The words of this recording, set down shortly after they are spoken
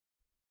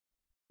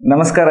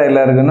ನಮಸ್ಕಾರ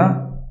ಎಲ್ಲರಿಗೂ.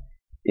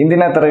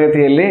 ಇಂದಿನ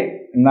ತರಗತಿಯಲ್ಲಿ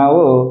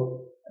ನಾವು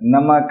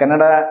ನಮ್ಮ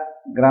ಕನ್ನಡ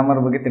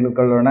ಗ್ರಾಮರ್ ಬಗ್ಗೆ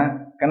ತಿಳ್ಕೊಳ್ಳೋಣ.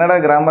 ಕನ್ನಡ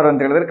ಗ್ರಾಮರ್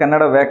ಅಂತ ಹೇಳಿದ್ರೆ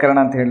ಕನ್ನಡ ವ್ಯಾಕರಣ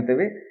ಅಂತ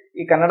ಹೇಳ್ತೀವಿ.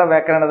 ಈ ಕನ್ನಡ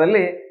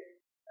ವ್ಯಾಕರಣದಲ್ಲಿ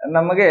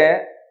ನಮಗೆ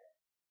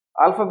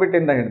ಆಲ್ಫಾಬೆಟ್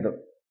ಇಂದ ಹಿಡಿದು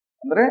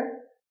ಅಂದರೆ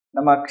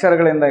ನಮ್ಮ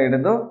ಅಕ್ಷರಗಳಿಂದ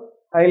ಹಿಡಿದು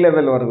ಹೈ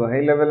ಲೆವೆಲ್ವರೆಗೂ,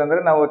 ಹೈ ಲೆವೆಲ್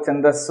ಅಂದರೆ ನಾವು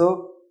ಛಂದಸ್ಸು,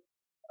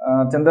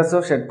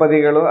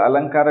 ಷಟ್ಪದಿಗಳು,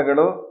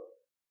 ಅಲಂಕಾರಗಳು,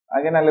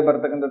 ಹಾಗೇನೆ ಅಲ್ಲಿ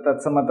ಬರ್ತಕ್ಕಂಥ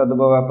ತತ್ಸಮ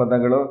ತದ್ಭವ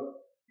ಪದಗಳು,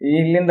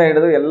 ಇಲ್ಲಿಂದ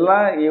ಹಿಡಿದು ಎಲ್ಲ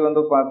ಈ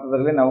ಒಂದು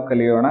ಪಾತ್ರದಲ್ಲಿ ನಾವು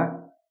ಕಲಿಯೋಣ.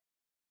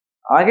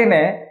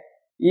 ಹಾಗೆಯೇ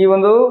ಈ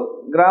ಒಂದು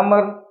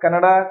ಗ್ರಾಮರ್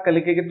ಕನ್ನಡ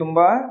ಕಲಿಕೆಗೆ ತುಂಬ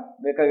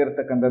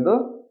ಬೇಕಾಗಿರ್ತಕ್ಕಂಥದ್ದು.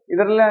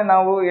 ಇದರಲ್ಲಿ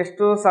ನಾವು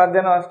ಎಷ್ಟು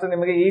ಸಾಧ್ಯನೋ ಅಷ್ಟು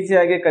ನಿಮಗೆ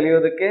ಈಸಿಯಾಗಿ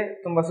ಕಲಿಯೋದಕ್ಕೆ,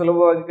 ತುಂಬ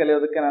ಸುಲಭವಾಗಿ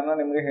ಕಲಿಯೋದಕ್ಕೆ ನಾನು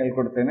ನಿಮಗೆ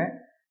ಹೇಳ್ಕೊಡ್ತೇನೆ.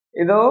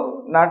 ಇದು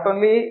ನಾಟ್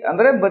ಓನ್ಲಿ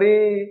ಅಂದರೆ ಬರೀ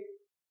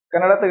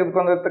ಕನ್ನಡ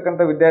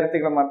ತೆಗೆದುಕೊಂಡಿರ್ತಕ್ಕಂಥ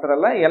ವಿದ್ಯಾರ್ಥಿಗಳು ಮಾತ್ರ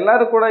ಅಲ್ಲ,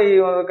 ಎಲ್ಲರೂ ಕೂಡ ಈ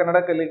ಒಂದು ಕನ್ನಡ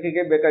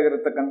ಕಲಿಕೆಗೆ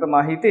ಬೇಕಾಗಿರತಕ್ಕಂಥ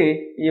ಮಾಹಿತಿ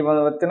ಈ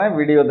ಇವತ್ತಿನ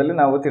ವಿಡಿಯೋದಲ್ಲಿ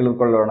ನಾವು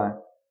ತಿಳಿದುಕೊಳ್ಳೋಣ.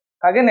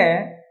 ಹಾಗೆಯೇ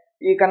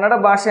ಈ ಕನ್ನಡ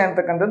ಭಾಷೆ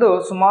ಅಂತಕ್ಕಂಥದ್ದು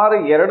ಸುಮಾರು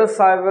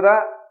 2000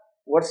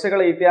 ವರ್ಷಗಳ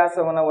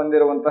ಇತಿಹಾಸವನ್ನು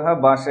ಹೊಂದಿರುವಂತಹ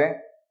ಭಾಷೆ.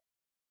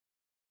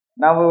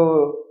 ನಾವು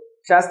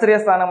ಶಾಸ್ತ್ರೀಯ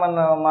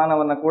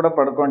ಸ್ಥಾನಮಾನವನ್ನು ಕೂಡ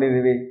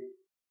ಪಡ್ಕೊಂಡಿದ್ದೀವಿ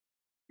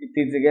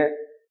ಇತ್ತೀಚೆಗೆ.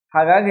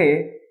 ಹಾಗಾಗಿ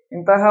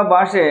ಇಂತಹ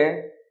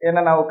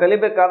ಭಾಷೆಯನ್ನು ನಾವು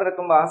ಕಲಿಬೇಕಾದ್ರೆ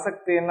ತುಂಬ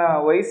ಆಸಕ್ತಿಯನ್ನು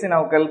ವಹಿಸಿ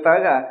ನಾವು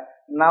ಕಲಿತಾಗ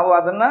ನಾವು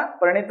ಅದನ್ನು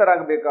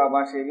ಪರಿಣಿತರಾಗಬೇಕು ಆ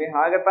ಭಾಷೆಯಲ್ಲಿ.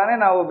 ಹಾಗೆ ತಾನೇ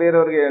ನಾವು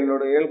ಬೇರೆಯವ್ರಿಗೆ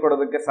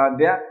ಹೇಳ್ಕೊಡೋದಕ್ಕೆ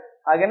ಸಾಧ್ಯ,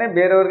 ಹಾಗೆಯೇ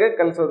ಬೇರೆಯವ್ರಿಗೆ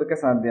ಕಲಿಸೋದಕ್ಕೆ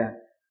ಸಾಧ್ಯ.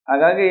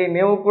 ಹಾಗಾಗಿ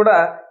ನೀವು ಕೂಡ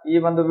ಈ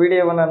ಒಂದು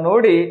ವಿಡಿಯೋವನ್ನು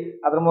ನೋಡಿ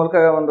ಅದ್ರ ಮೂಲಕ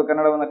ಒಂದು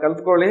ಕನ್ನಡವನ್ನು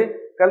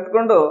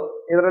ಕಲ್ತ್ಕೊಂಡು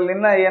ಇದರಲ್ಲಿ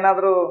ಇನ್ನೂ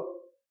ಏನಾದರೂ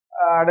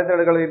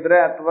ಅಡೆತಡೆಗಳು ಇದ್ದರೆ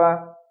ಅಥವಾ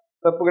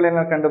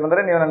ತಪ್ಪುಗಳೇನಾದ್ರು ಕಂಡು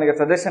ಬಂದರೆ ನೀವು ನನಗೆ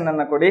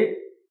ಸಜೆಷನನ್ನು ಕೊಡಿ,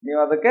 ನೀವು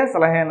ಅದಕ್ಕೆ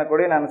ಸಲಹೆಯನ್ನು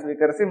ಕೊಡಿ, ನಾನು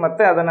ಸ್ವೀಕರಿಸಿ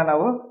ಮತ್ತೆ ಅದನ್ನು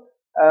ನಾವು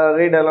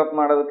ರೀಡೆವಲಪ್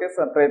ಮಾಡೋದಕ್ಕೆ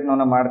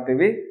ಪ್ರಯತ್ನವನ್ನು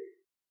ಮಾಡ್ತೀವಿ.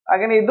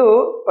 ಹಾಗೆಯೇ ಇದು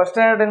ಫಸ್ಟ್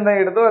ಸ್ಟ್ಯಾಂಡರ್ಡಿಂದ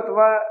ಹಿಡಿದು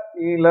ಅಥವಾ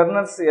ಈ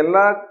ಲರ್ನರ್ಸ್ ಎಲ್ಲ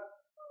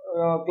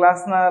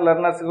ಕ್ಲಾಸ್ನ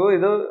ಲರ್ನರ್ಸ್ಗೂ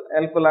ಇದು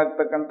ಹೆಲ್ಪ್ಫುಲ್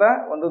ಆಗ್ತಕ್ಕಂಥ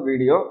ಒಂದು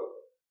ವಿಡಿಯೋ.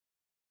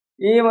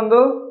 ಈ ಒಂದು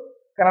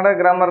ಕನ್ನಡ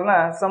ಗ್ರಾಮರ್ನ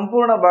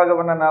ಸಂಪೂರ್ಣ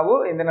ಭಾಗವನ್ನು ನಾವು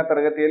ಇಂದಿನ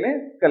ತರಗತಿಯಲ್ಲಿ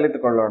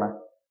ಕಲಿತುಕೊಳ್ಳೋಣ.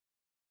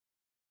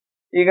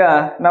 ಈಗ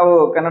ನಾವು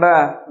ಕನ್ನಡ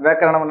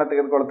ವ್ಯಾಕರಣವನ್ನು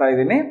ತೆಗೆದುಕೊಳ್ತಾ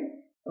ಇದ್ದೀನಿ.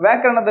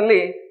 ವ್ಯಾಕರಣದಲ್ಲಿ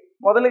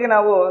ಮೊದಲಿಗೆ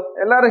ನಾವು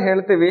ಎಲ್ಲರೂ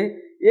ಹೇಳ್ತೀವಿ,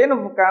 ಏನು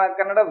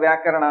ಕನ್ನಡ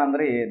ವ್ಯಾಕರಣ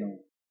ಅಂದರೆ ಏನು?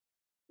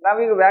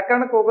 ನಾವೀಗ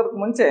ವ್ಯಾಕರಣಕ್ಕೆ ಹೋಗೋದಕ್ಕೆ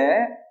ಮುಂಚೆ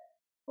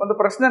ಒಂದು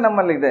ಪ್ರಶ್ನೆ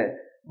ನಮ್ಮಲ್ಲಿದೆ,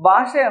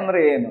 ಭಾಷೆ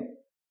ಅಂದರೆ ಏನು?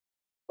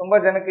 ತುಂಬ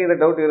ಜನಕ್ಕೆ ಇದು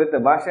ಡೌಟ್ ಇರುತ್ತೆ,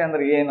 ಭಾಷೆ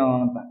ಅಂದರೆ ಏನು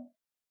ಅಂತ.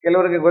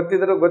 ಕೆಲವರಿಗೆ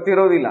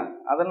ಗೊತ್ತಿರೋದಿಲ್ಲ.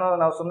 ಅದನ್ನು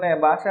ನಾವು ಸುಮ್ಮನೆ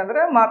ಭಾಷೆ ಅಂದರೆ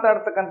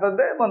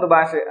ಮಾತಾಡ್ತಕ್ಕಂಥದ್ದೇ ಒಂದು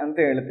ಭಾಷೆ ಅಂತ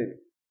ಹೇಳ್ತೀವಿ.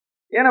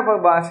 ಏನಪ್ಪ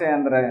ಭಾಷೆ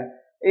ಅಂದರೆ?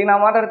 ಈಗ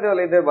ನಾವು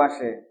ಮಾತಾಡ್ತೀವಲ್ಲ, ಇದೇ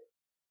ಭಾಷೆ.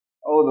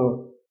 ಹೌದು,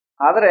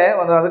 ಆದರೆ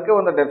ಅದಕ್ಕೆ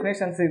ಒಂದು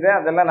ಡೆಫಿನೇಷನ್ಸ್ ಇದೆ,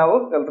 ಅದೆಲ್ಲ ನಾವು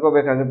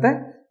ಕಲ್ತ್ಕೋಬೇಕಾಗುತ್ತೆ.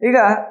 ಈಗ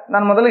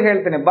ನಾನು ಮೊದಲಿಗೆ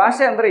ಹೇಳ್ತೀನಿ,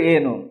 ಭಾಷೆ ಅಂದರೆ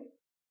ಏನು?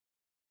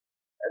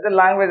 ಅದು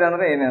ಲ್ಯಾಂಗ್ವೇಜ್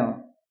ಅಂದರೆ ಏನು?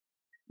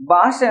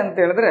 ಭಾಷೆ ಅಂತ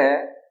ಹೇಳಿದ್ರೆ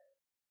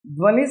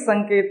ಧ್ವನಿ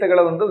ಸಂಕೇತಗಳ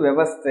ಒಂದು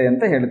ವ್ಯವಸ್ಥೆ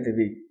ಅಂತ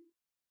ಹೇಳ್ತೀವಿ.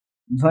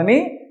 ಧ್ವನಿ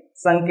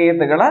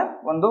ಸಂಕೇತಗಳ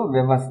ಒಂದು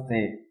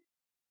ವ್ಯವಸ್ಥೆ.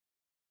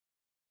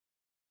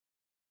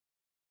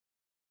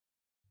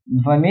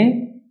 ಧ್ವನಿ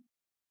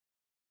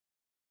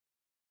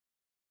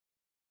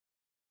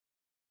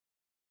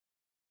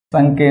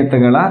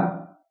ಸಂಕೇತಗಳ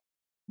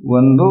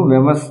ಒಂದು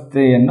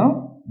ವ್ಯವಸ್ಥೆಯನ್ನು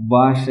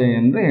ಭಾಷೆ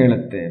ಎಂದು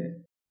ಹೇಳುತ್ತೇವೆ.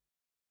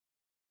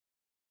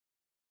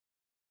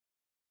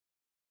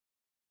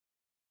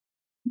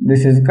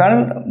 ದಿಸ್ ಇಸ್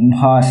ಕಾಲ್ಡ್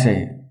ಭಾಷೆ.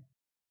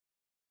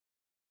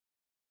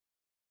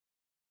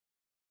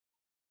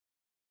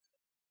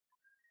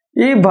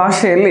 ಈ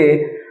ಭಾಷೆಯಲ್ಲಿ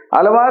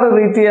ಹಲವಾರು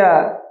ರೀತಿಯ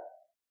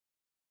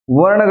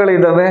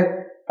ವರ್ಣಗಳಿದ್ದಾವೆ,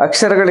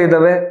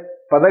 ಅಕ್ಷರಗಳಿದ್ದಾವೆ,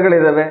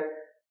 ಪದಗಳಿದ್ದಾವೆ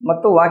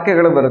ಮತ್ತು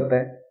ವಾಕ್ಯಗಳು ಬರುತ್ತೆ.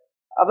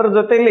 ಅದರ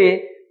ಜೊತೆಯಲ್ಲಿ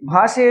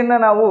ಭಾಷೆಯನ್ನು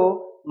ನಾವು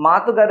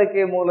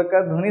ಮಾತುಗಾರಿಕೆಯ ಮೂಲಕ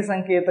ಧ್ವನಿ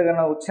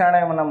ಸಂಕೇತಗಳನ್ನ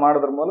ಉಚ್ಚಾರಣೆಯನ್ನು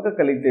ಮಾಡೋದ್ರ ಮೂಲಕ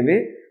ಕಲಿತೀವಿ.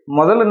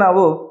 ಮೊದಲು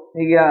ನಾವು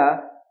ಈಗ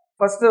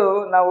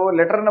ನಾವು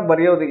ಲೆಟರ್ನ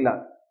ಬರೆಯೋದಿಲ್ಲ,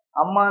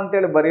 ಅಮ್ಮ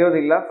ಅಂತೇಳಿ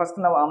ಬರೆಯೋದಿಲ್ಲ. ಫಸ್ಟ್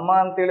ನಾವು ಅಮ್ಮ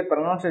ಅಂತೇಳಿ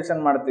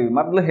ಪ್ರೊನೌನ್ಸಿಯೇಷನ್ ಮಾಡ್ತೀವಿ,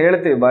 ಮೊದಲು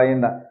ಹೇಳ್ತೀವಿ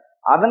ಬಾಯಿಂದ.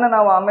 ಅದನ್ನು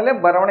ನಾವು ಆಮೇಲೆ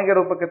ಬರವಣಿಗೆ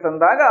ರೂಪಕ್ಕೆ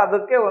ತಂದಾಗ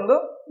ಅದಕ್ಕೆ ಒಂದು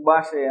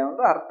ಭಾಷೆಯ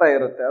ಒಂದು ಅರ್ಥ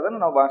ಇರುತ್ತೆ, ಅದನ್ನು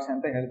ನಾವು ಭಾಷೆ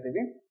ಅಂತ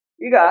ಹೇಳ್ತೀವಿ.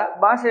 ಈಗ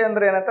ಭಾಷೆ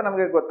ಅಂದರೆ ಏನಂತ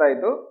ನಮಗೆ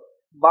ಗೊತ್ತಾಯಿತು.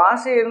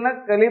 ಭಾಷೆಯನ್ನು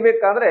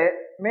ಕಲಿಬೇಕಾದ್ರೆ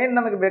ಮೇನ್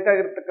ನಮಗೆ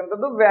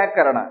ಬೇಕಾಗಿರ್ತಕ್ಕಂಥದ್ದು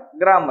ವ್ಯಾಕರಣ,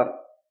 ಗ್ರಾಮರ್.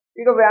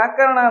 ಈಗ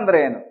ವ್ಯಾಕರಣ ಅಂದರೆ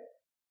ಏನು?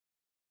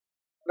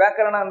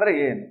 ವ್ಯಾಕರಣ ಅಂದರೆ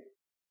ಏನು?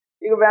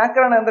 ಈಗ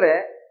ವ್ಯಾಕರಣ ಅಂದರೆ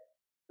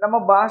ನಮ್ಮ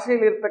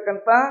ಭಾಷೆಯಲ್ಲಿ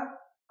ಇರ್ತಕ್ಕಂಥ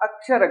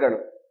ಅಕ್ಷರಗಳು,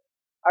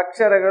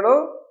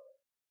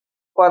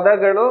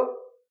 ಪದಗಳು,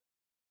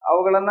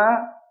 ಅವುಗಳನ್ನು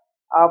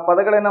ಆ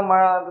ಪದಗಳನ್ನು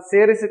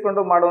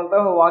ಸೇರಿಸಿಕೊಂಡು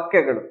ಮಾಡುವಂತಹ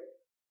ವಾಕ್ಯಗಳು,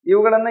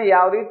 ಇವುಗಳನ್ನು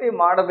ಯಾವ ರೀತಿ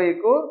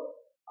ಮಾಡಬೇಕು,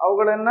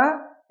 ಅವುಗಳನ್ನು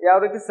ಯಾವ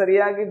ರೀತಿ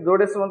ಸರಿಯಾಗಿ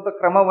ಜೋಡಿಸುವಂಥ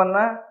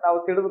ಕ್ರಮವನ್ನು ನಾವು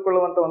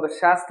ತಿಳಿದುಕೊಳ್ಳುವಂಥ ಒಂದು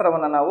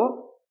ಶಾಸ್ತ್ರವನ್ನು ನಾವು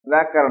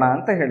ವ್ಯಾಕರಣ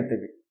ಅಂತ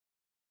ಹೇಳ್ತೀವಿ.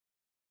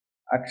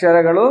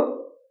 ಅಕ್ಷರಗಳು,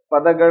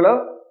 ಪದಗಳು,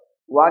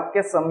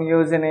 ವಾಕ್ಯ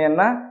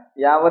ಸಂಯೋಜನೆಯನ್ನು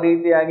ಯಾವ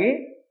ರೀತಿಯಾಗಿ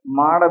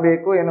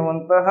ಮಾಡಬೇಕು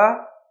ಎನ್ನುವಂತಹ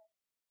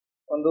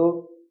ಒಂದು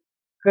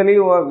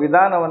ಕಲಿಯುವ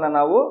ವಿಧಾನವನ್ನು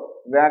ನಾವು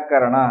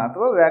ವ್ಯಾಕರಣ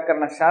ಅಥವಾ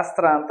ವ್ಯಾಕರಣ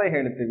ಶಾಸ್ತ್ರ ಅಂತ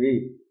ಹೇಳ್ತೀವಿ.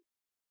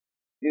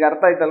 ಈಗ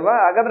ಅರ್ಥ ಆಯ್ತಲ್ವಾ?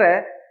 ಹಾಗಾದ್ರೆ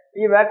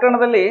ಈ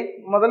ವ್ಯಾಕರಣದಲ್ಲಿ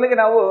ಮೊದಲಿಗೆ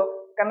ನಾವು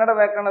ಕನ್ನಡ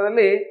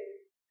ವ್ಯಾಕರಣದಲ್ಲಿ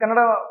ಕನ್ನಡ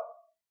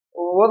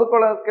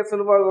ಓದ್ಕೊಳ್ಳೋಕ್ಕೆ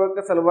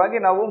ಸುಲಭವಾಗೋಕ್ಕೆ ಸಲುವಾಗಿ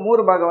ನಾವು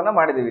 3 ಭಾಗವನ್ನು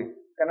ಮಾಡಿದ್ದೀವಿ.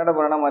 ಕನ್ನಡ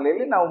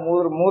ವರ್ಣಮಾಲೆಯಲ್ಲಿ ನಾವು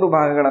ಮೂರು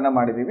ಭಾಗಗಳನ್ನು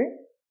ಮಾಡಿದ್ದೀವಿ.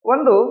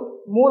 ಒಂದು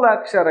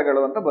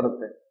ಮೂಲಾಕ್ಷರಗಳು ಅಂತ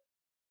ಬರುತ್ತೆ.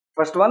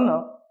 ಫಸ್ಟ್ ಒನ್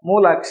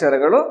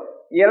ಮೂಲಾಕ್ಷರಗಳು,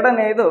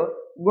 ಎರಡನೆಯದು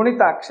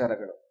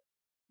ಗುಣಿತಾಕ್ಷರಗಳು.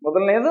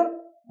 ಮೊದಲನೆಯದು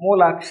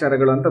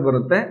ಮೂಲಾಕ್ಷರಗಳು ಅಂತ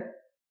ಬರುತ್ತೆ.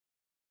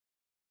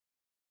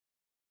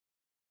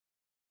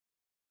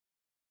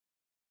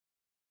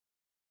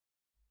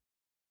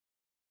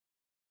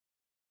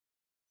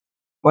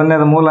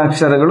 ಒಂದನೇದು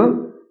ಮೂಲಾಕ್ಷರಗಳು,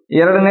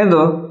 ಎರಡನೇದು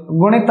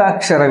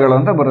ಗುಣಿತಾಕ್ಷರಗಳು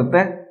ಅಂತ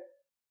ಬರುತ್ತೆ.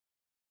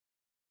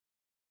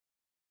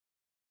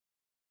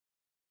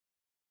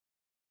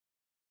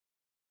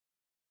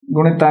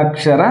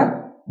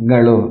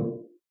 ಗುಣಿತಾಕ್ಷರಗಳು.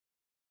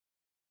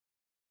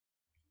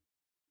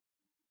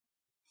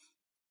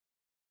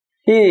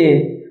 ಈ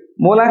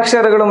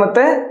ಮೂಲಾಕ್ಷರಗಳು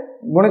ಮತ್ತೆ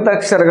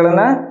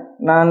ಗುಣಿತಾಕ್ಷರಗಳನ್ನ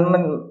ನಾನು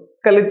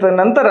ಕಲಿತ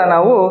ನಂತರ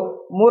ನಾವು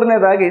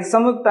ಮೂರನೇದಾಗಿ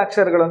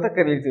ಸಂಯುಕ್ತಾಕ್ಷರಗಳು ಅಂತ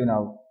ಕರೀತೀವಿ.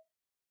 ನಾವು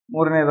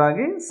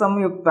ಮೂರನೇದಾಗಿ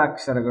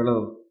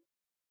ಸಂಯುಕ್ತಾಕ್ಷರಗಳು.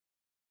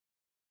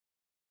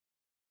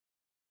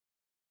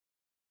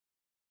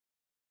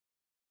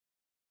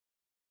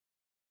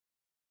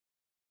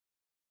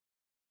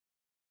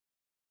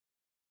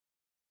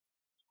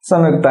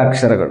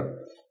 ಸಂಯುಕ್ತಾಕ್ಷರಗಳು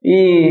ಈ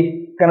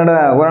ಕನ್ನಡ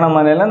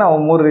ವರ್ಣಮಾಲೆಯನ್ನ ನಾವು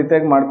ಮೂರು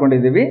ರೀತಿಯಾಗಿ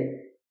ಮಾಡ್ಕೊಂಡಿದ್ದೀವಿ.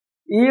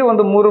 ಈ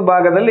ಒಂದು ಮೂರು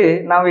ಭಾಗದಲ್ಲಿ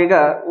ನಾವೀಗ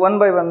one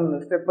by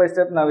one, step by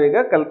step ನಾವೀಗ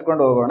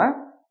ಕಲ್ತ್ಕೊಂಡು ಹೋಗೋಣ.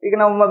 ಈಗ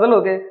ನಾವು ಮೊದಲು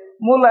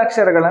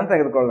ಮೂಲಾಕ್ಷರಗಳನ್ನು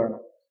ತೆಗೆದುಕೊಳ್ಳೋಣ.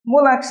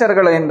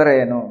 ಮೂಲಾಕ್ಷರಗಳು ಎಂದರೆ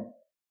ಏನು?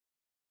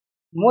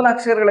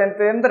 ಮೂಲಾಕ್ಷರಗಳು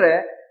ಎಂದರೆ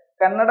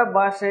ಕನ್ನಡ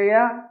ಭಾಷೆಯ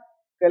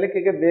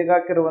ಕಲಿಕೆಗೆ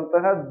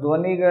ಬೇಕಾಗಿರುವಂತಹ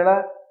ಧ್ವನಿಗಳ,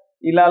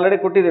 ಇಲ್ಲಿ ಆಲ್ರೆಡಿ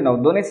ಕೊಟ್ಟಿದ್ದೀವಿ ನಾವು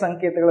ಧ್ವನಿ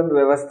ಸಂಕೇತಗಳ ಒಂದು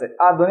ವ್ಯವಸ್ಥೆ.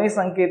 ಆ ಧ್ವನಿ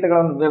ಸಂಕೇತಗಳ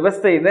ಒಂದು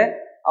ವ್ಯವಸ್ಥೆ ಇದೆ,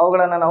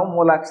 ಅವುಗಳನ್ನು ನಾವು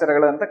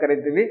ಮೂಲಾಕ್ಷರಗಳು ಅಂತ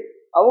ಕರಿತೀವಿ.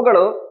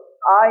 ಅವುಗಳು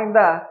ಆ ಇಂದ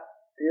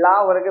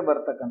ಲಾವರೆಗೆ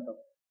ಬರ್ತಕ್ಕಂಥವು.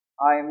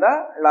 ಆ ಇಂದ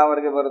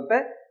ಲಾವರೆಗೆ ಬರುತ್ತೆ.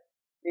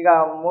 ಈಗ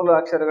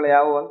ಮೂಲಾಕ್ಷರಗಳು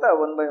ಯಾವುವು ಅಂತ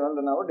ಒನ್ ಬೈ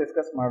ಒನ್ ನಾವು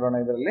ಡಿಸ್ಕಸ್ ಮಾಡೋಣ.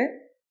 ಇದರಲ್ಲಿ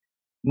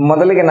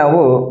ಮೊದಲಿಗೆ ನಾವು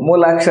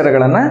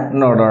ಮೂಲಾಕ್ಷರಗಳನ್ನ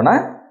ನೋಡೋಣ.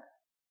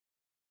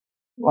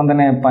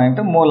 ಒಂದನೇ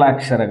ಪಾಯಿಂಟ್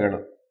ಮೂಲಾಕ್ಷರಗಳು.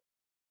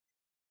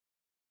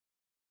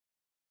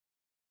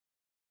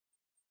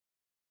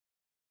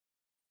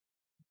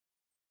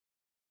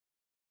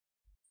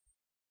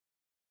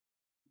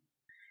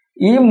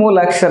 ಈ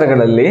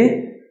ಮೂಲಾಕ್ಷರಗಳಲ್ಲಿ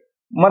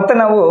ಮತ್ತೆ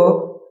ನಾವು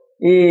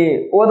ಈ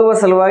ಓದುವ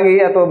ಸಲುವಾಗಿ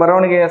ಅಥವಾ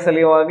ಬರವಣಿಗೆಯ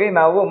ಸಲುವಾಗಿ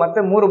ನಾವು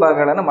ಮತ್ತೆ ಮೂರು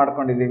ಭಾಗಗಳನ್ನು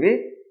ಮಾಡ್ಕೊಂಡಿದ್ದೀವಿ.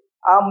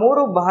 ಆ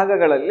ಮೂರು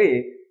ಭಾಗಗಳಲ್ಲಿ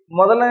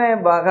ಮೊದಲನೇ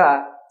ಭಾಗ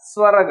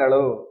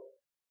ಸ್ವರಗಳು.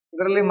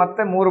 ಇದರಲ್ಲಿ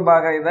ಮತ್ತೆ ಮೂರು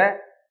ಭಾಗ ಇದೆ.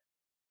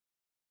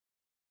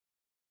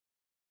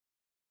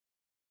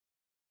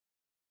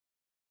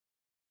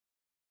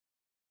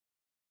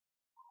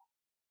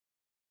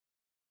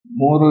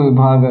 ಮೂರು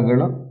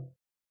ವಿಭಾಗಗಳು.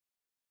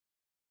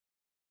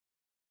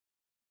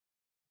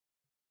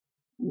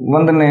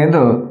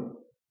 ಒಂದನೆಯದು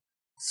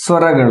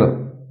ಸ್ವರಗಳು.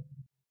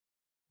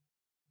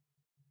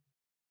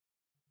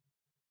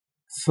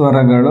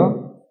 ಸ್ವರಗಳು.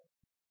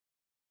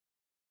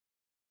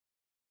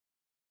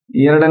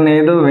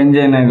 ಎರಡನೆಯದು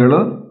ವ್ಯಂಜನಗಳು.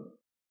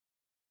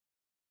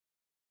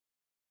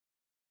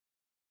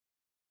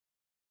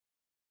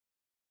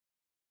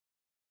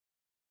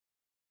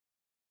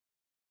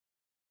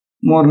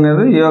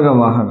 ಮೂರನೇದು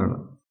ಯೋಗವಾಹಗಳು.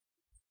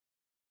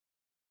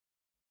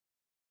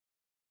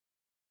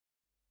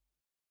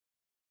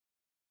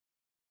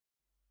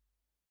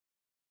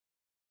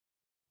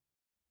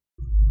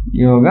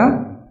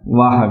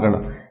 ಯೋಗವಾಹಗಳು.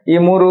 ಈ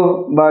ಮೂರು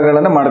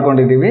ಭಾಗಗಳನ್ನು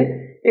ಮಾಡ್ಕೊಂಡಿದ್ದೀವಿ.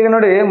 ಈಗ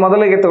ನೋಡಿ,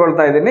 ಮೊದಲಿಗೆ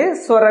ತಗೊಳ್ತಾ ಇದ್ದೀನಿ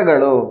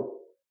ಸ್ವರಗಳು.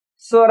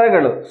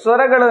 ಸ್ವರಗಳು.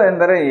 ಸ್ವರಗಳು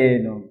ಎಂದರೆ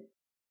ಏನು?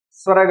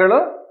 ಸ್ವರಗಳು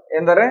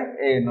ಎಂದರೆ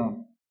ಏನು?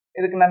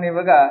 ಇದಕ್ಕೆ ನಾನು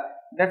ಇವಾಗ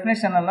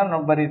ಡೆಫಿನೇಷನ್ ಅನ್ನು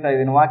ಬರೀತಾ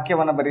ಇದ್ದೀನಿ,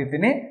 ವಾಕ್ಯವನ್ನು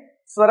ಬರೀತೀನಿ.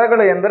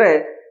 ಸ್ವರಗಳು ಎಂದರೆ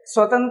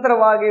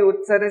ಸ್ವತಂತ್ರವಾಗಿ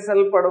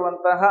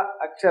ಉಚ್ಚರಿಸಲ್ಪಡುವಂತಹ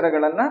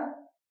ಅಕ್ಷರಗಳನ್ನ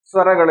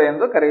ಸ್ವರಗಳು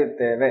ಎಂದು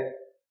ಕರೆಯುತ್ತೇವೆ.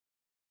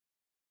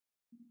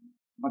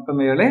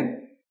 ಮತ್ತೊಮ್ಮೆ ಹೇಳಿ,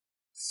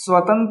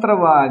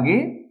 ಸ್ವತಂತ್ರವಾಗಿ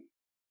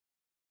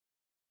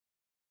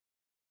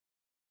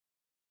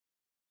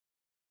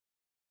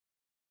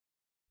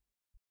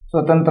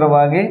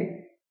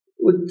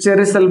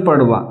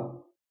ಉಚ್ಚರಿಸಲ್ಪಡುವ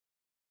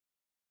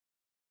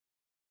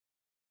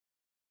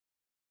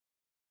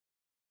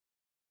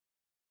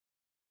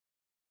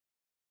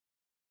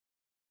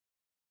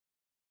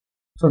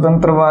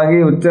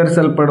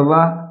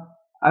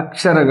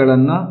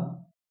ಅಕ್ಷರಗಳನ್ನು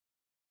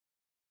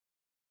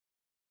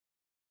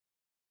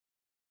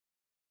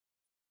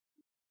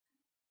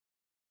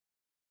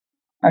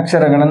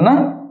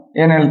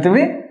ಏನು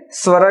ಹೇಳ್ತೀವಿ?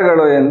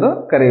 ಸ್ವರಗಳು ಎಂದು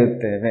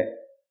ಕರೆಯುತ್ತೇವೆ.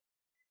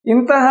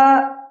 ಇಂತಹ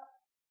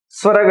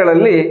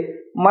ಸ್ವರಗಳಲ್ಲಿ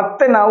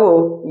ಮತ್ತೆ ನಾವು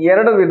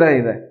ಎರಡು ವಿಧ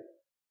ಇದೆ.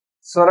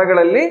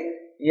 ಸ್ವರಗಳಲ್ಲಿ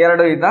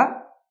ಎರಡು ವಿಧ.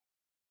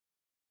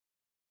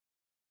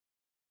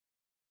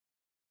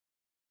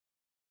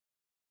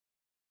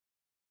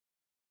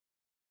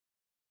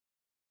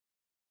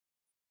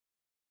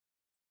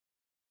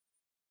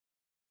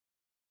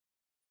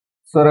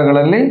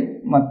 ಸ್ವರಗಳಲ್ಲಿ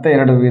ಮತ್ತೆ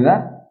ಎರಡು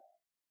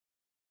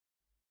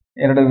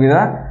ವಿಧ.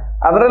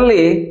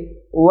 ಅದರಲ್ಲಿ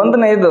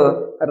ಒಂದನೆಯದು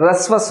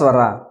ರಸ್ವ ಸ್ವರ.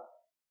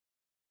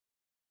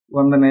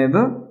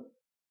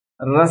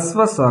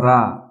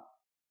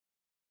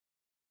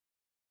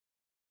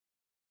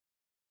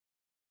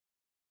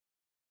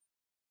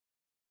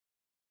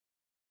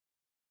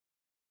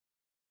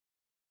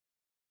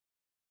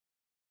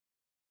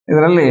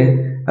 ಇದರಲ್ಲಿ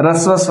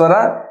ರಸ್ವ ಸ್ವರ.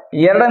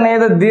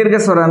 ಎರಡನೆಯದು ದೀರ್ಘ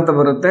ಸ್ವರ ಅಂತ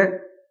ಬರುತ್ತೆ.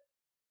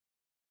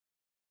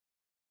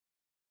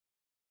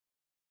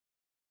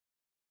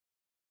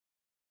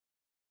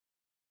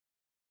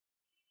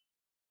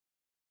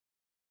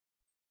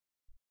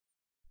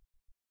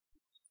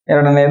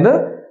 ಎರಡನೇದು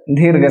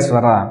ದೀರ್ಘ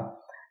ಸ್ವರ.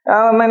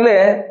 ಆಮೇಲೆ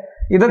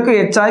ಇದಕ್ಕೂ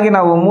ಹೆಚ್ಚಾಗಿ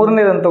ನಾವು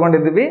ಮೂರನೇದನ್ನು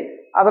ತಗೊಂಡಿದ್ದೀವಿ,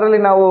 ಅದರಲ್ಲಿ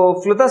ನಾವು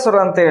ಫ್ಲುತ ಸ್ವರ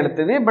ಅಂತ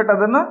ಹೇಳ್ತೀವಿ. ಬಟ್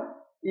ಅದನ್ನು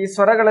ಈ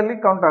ಸ್ವರಗಳಲ್ಲಿ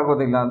ಕೌಂಟ್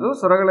ಆಗೋದಿಲ್ಲ, ಅದು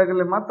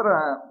ಸ್ವರಗಳಲ್ಲಿ ಮಾತ್ರ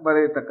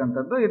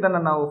ಬರೆಯತಕ್ಕಂಥದ್ದು. ಇದನ್ನು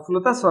ನಾವು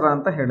ಫ್ಲುತ ಸ್ವರ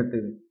ಅಂತ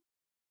ಹೇಳ್ತೀವಿ,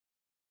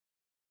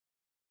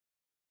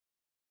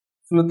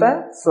 ಫ್ಲುತ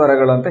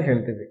ಸ್ವರಗಳು ಅಂತ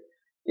ಹೇಳ್ತೀವಿ.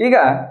 ಈಗ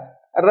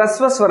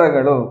ರಸ್ವ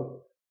ಸ್ವರಗಳು.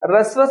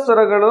 ರಸ್ವ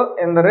ಸ್ವರಗಳು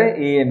ಎಂದರೆ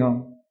ಏನು?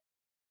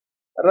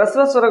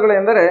 ರಸ್ವ ಸ್ವರಗಳು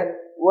ಎಂದರೆ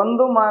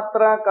ಒಂದು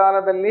ಮಾತ್ರ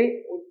ಕಾಲದಲ್ಲಿ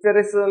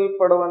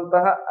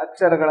ಉಚ್ಚರಿಸಲ್ಪಡುವಂತಹ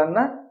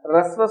ಅಕ್ಷರಗಳನ್ನು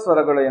ರಸ್ವ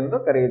ಸ್ವರಗಳು ಎಂದು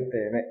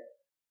ಕರೆಯುತ್ತೇವೆ.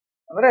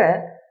 ಅಂದರೆ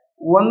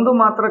ಒಂದು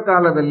ಮಾತ್ರ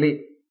ಕಾಲದಲ್ಲಿ,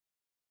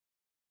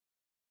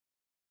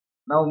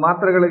 ನಾವು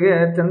ಮಾತ್ರೆಗಳಿಗೆ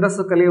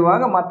ಛಂದಸ್ಸು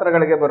ಕಲಿಯುವಾಗ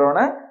ಮಾತ್ರೆಗಳಿಗೆ ಬರೋಣ.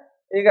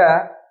 ಈಗ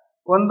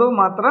ಒಂದು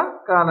ಮಾತ್ರ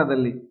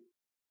ಕಾಲದಲ್ಲಿ,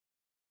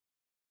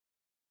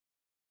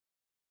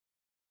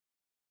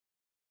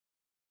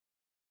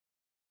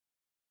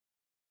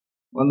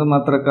 ಒಂದು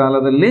ಮಾತ್ರ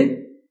ಕಾಲದಲ್ಲಿ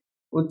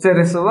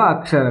ಉಚ್ಚರಿಸುವ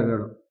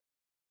ಅಕ್ಷರಗಳು.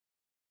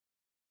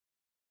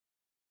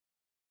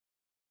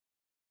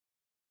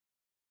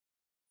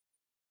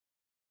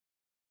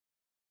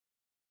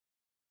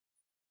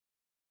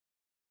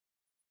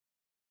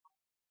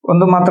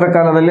 ಒಂದು ಮಾತ್ರ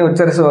ಕಾಲದಲ್ಲಿ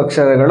ಉಚ್ಚರಿಸುವ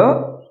ಅಕ್ಷರಗಳು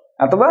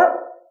ಅಥವಾ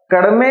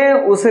ಕಡಿಮೆ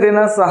ಉಸಿರಿನ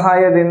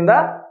ಸಹಾಯದಿಂದ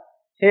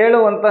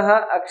ಹೇಳುವಂತಹ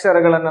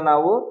ಅಕ್ಷರಗಳನ್ನು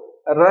ನಾವು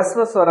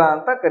ರಸ್ವ ಸ್ವರ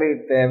ಅಂತ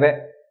ಕರೆಯುತ್ತೇವೆ.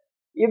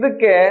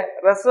 ಇದಕ್ಕೆ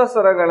ರಸ್ವ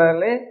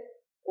ಸ್ವರಗಳಲ್ಲಿ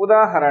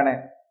ಉದಾಹರಣೆ,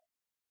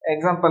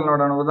 ಎಕ್ಸಾಂಪಲ್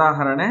ನೋಡೋಣ.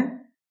 ಉದಾಹರಣೆ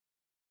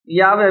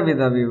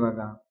ಯಾವ್ಯಾವಿದಾವೆ ಇವಾಗ?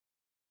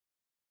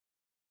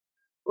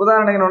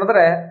 ಉದಾಹರಣೆಗೆ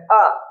ನೋಡಿದ್ರೆ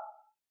ಅ,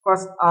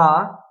 ಫಸ್ಟ್ ಆ,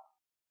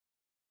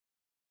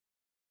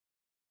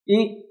 ಇ,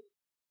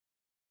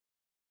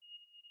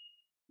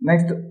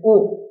 ನೆಕ್ಸ್ಟ್ ಉ,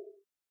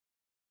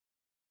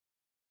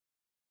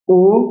 ಉ,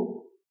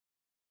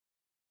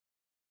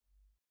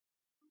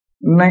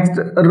 ನೆಕ್ಸ್ಟ್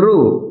ರು,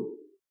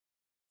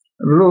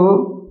 ರು,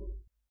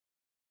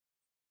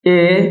 ಎ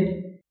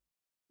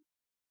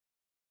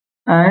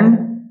and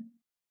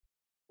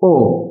O.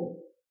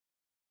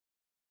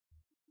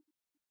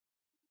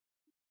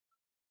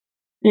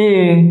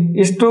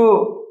 ಇಷ್ಟು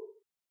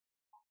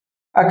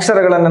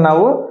ಅಕ್ಷರಗಳನ್ನು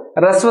ನಾವು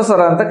ರಸ್ವ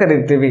ಸ್ವರ ಅಂತ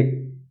ಕರೀತೀವಿ.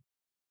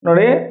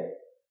 ನೋಡಿ,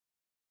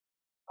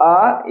 ಆ,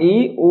 ಇ,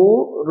 ಉ,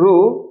 ರು,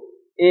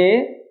 ಎ,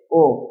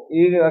 ಓ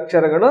ಈ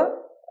ಅಕ್ಷರಗಳು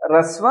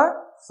ರಸ್ವ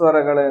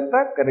ಸ್ವರಗಳು ಅಂತ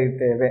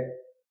ಕರೆಯುತ್ತೇವೆ.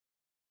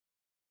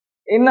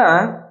 ಇನ್ನ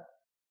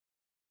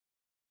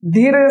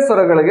ದೀರ್ಘ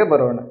ಸ್ವರಗಳಿಗೆ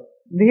ಬರೋಣ.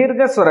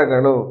 ದೀರ್ಘ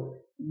ಸ್ವರಗಳು.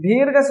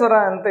 ದೀರ್ಘ ಸ್ವರ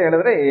ಅಂತ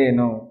ಹೇಳಿದ್ರೆ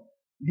ಏನು?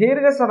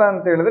 ದೀರ್ಘ ಸ್ವರ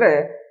ಅಂತ ಹೇಳಿದ್ರೆ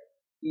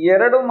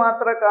ಎರಡು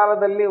ಮಾತ್ರ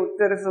ಕಾಲದಲ್ಲಿ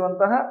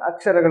ಉಚ್ಚರಿಸುವಂತಹ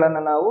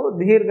ಅಕ್ಷರಗಳನ್ನು ನಾವು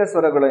ದೀರ್ಘ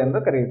ಸ್ವರಗಳು ಎಂದು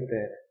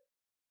ಕರೆಯುತ್ತೇವೆ.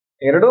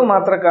 ಎರಡು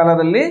ಮಾತ್ರ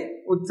ಕಾಲದಲ್ಲಿ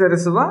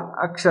ಉಚ್ಚರಿಸುವ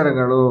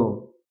ಅಕ್ಷರಗಳು.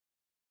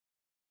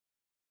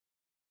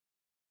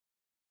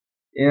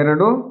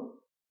 ಎರಡು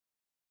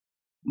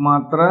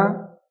ಮಾತ್ರ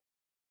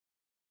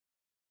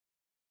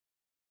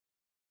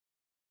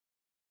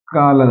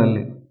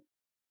ಕಾಲದಲ್ಲಿ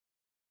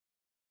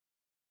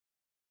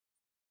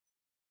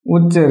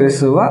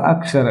ಉಚ್ಚರಿಸುವ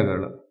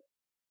ಅಕ್ಷರಗಳು.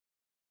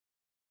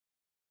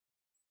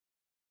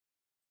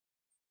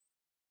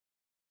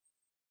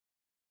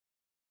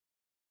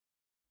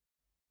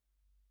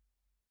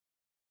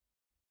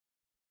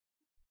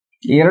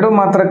 ಎರಡು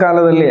ಮಾತ್ರ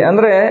ಕಾಲದಲ್ಲಿ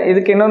ಅಂದ್ರೆ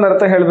ಇದಕ್ಕೆ ಇನ್ನೊಂದು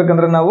ಅರ್ಥ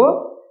ಹೇಳ್ಬೇಕಂದ್ರೆ ನಾವು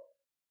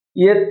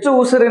ಹೆಚ್ಚು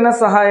ಉಸಿರಿನ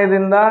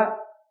ಸಹಾಯದಿಂದ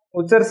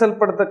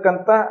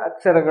ಉಚ್ಚರಿಸಲ್ಪಡ್ತಕ್ಕಂಥ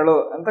ಅಕ್ಷರಗಳು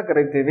ಅಂತ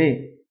ಕರಿತೀವಿ.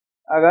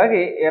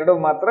 ಹಾಗಾಗಿ ಎರಡು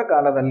ಮಾತ್ರ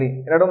ಕಾಲದಲ್ಲಿ.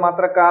 ಎರಡು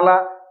ಮಾತ್ರ ಕಾಲ.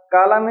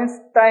 ಕಾಲ ಮೀನ್ಸ್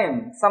ಟೈಮ್,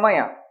 ಸಮಯ.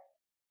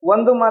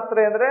 ಒಂದು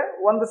ಮಾತ್ರೆ ಅಂದ್ರೆ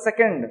 1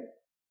 ಸೆಕೆಂಡ್,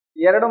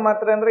 ಎರಡು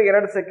ಮಾತ್ರೆ ಅಂದ್ರೆ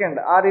 2 ಸೆಕೆಂಡ್.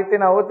 ಆ ರೀತಿ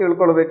ನಾವು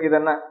ತಿಳ್ಕೊಳ್ಬೇಕು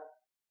ಇದನ್ನ.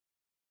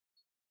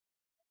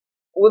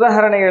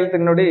 ಉದಾಹರಣೆ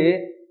ಹೇಳ್ತೀನಿ ನೋಡಿ.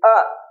 ಅ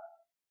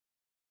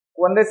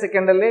 1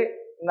 ಸೆಕೆಂಡ್ ಅಲ್ಲಿ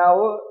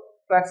ನಾವು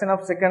ಫ್ರಾಕ್ಷನ್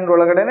ಆಫ್ ಸೆಕೆಂಡ್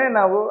ಒಳಗಡೆನೆ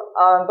ನಾವು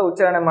ಆ ಅಂತ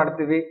ಉಚ್ಚಾರಣೆ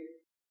ಮಾಡ್ತೀವಿ.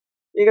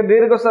 ಈಗ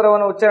ದೀರ್ಘ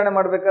ಸ್ವರವನ್ನು ಉಚ್ಚಾರಣೆ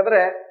ಮಾಡ್ಬೇಕಾದ್ರೆ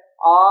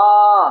ಆ,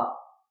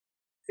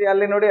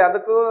 ಅಲ್ಲಿ ನೋಡಿ,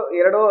 ಅದಕ್ಕೂ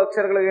ಎರಡು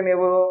ಅಕ್ಷರಗಳಿಗೆ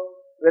ನೀವು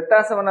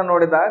ವ್ಯತ್ಯಾಸವನ್ನ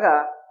ನೋಡಿದಾಗ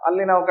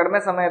ಅಲ್ಲಿ ನಾವು ಕಡಿಮೆ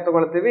ಸಮಯ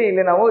ತಗೊಳ್ತೀವಿ,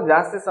 ಇಲ್ಲಿ ನಾವು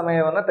ಜಾಸ್ತಿ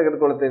ಸಮಯವನ್ನು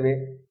ತೆಗೆದುಕೊಳ್ತೀವಿ.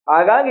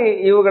 ಹಾಗಾಗಿ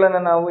ಇವುಗಳನ್ನ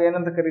ನಾವು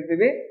ಏನಂತ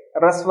ಕರಿತೀವಿ?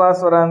 ರಸ್ವ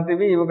ಸ್ವರ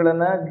ಅಂತೀವಿ.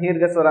 ಇವುಗಳನ್ನ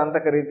ದೀರ್ಘ ಸ್ವರ ಅಂತ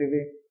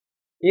ಕರಿತೀವಿ.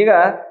 ಈಗ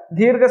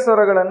ದೀರ್ಘ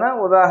ಸ್ವರಗಳನ್ನ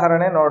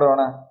ಉದಾಹರಣೆ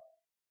ನೋಡೋಣ.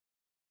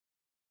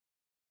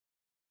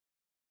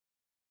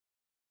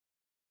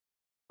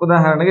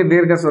 ಉದಾಹರಣೆಗೆ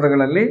ದೀರ್ಘ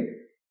ಸ್ವರಗಳಲ್ಲಿ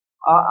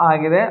ಆ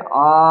ಆಗಿದೆ,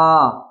 ಆ,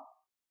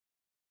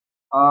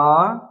 ಆ,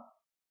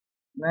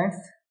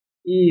 ನೆಕ್ಸ್ಟ್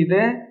ಇ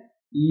ಇದೆ,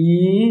 ಈ,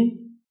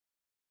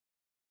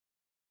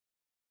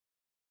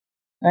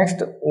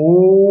 ನೆಕ್ಸ್ಟ್ ಊ,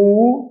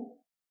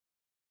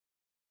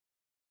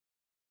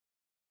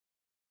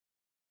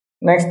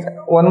 ನೆಕ್ಸ್ಟ್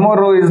ಒನ್ ಮೋರ್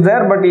ರೂ ಇಸ್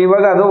ದೇರ್. ಬಟ್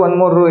ಇವಾಗ ಅದು ಒನ್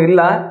ಮೋರ್ ರೂ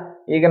ಇಲ್ಲ.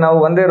 ಈಗ ನಾವು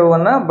ಒಂದೇ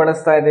ರೂವನ್ನ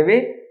ಬಳಸ್ತಾ ಇದ್ದೀವಿ.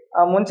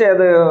 ಮುಂಚೆ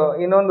ಅದು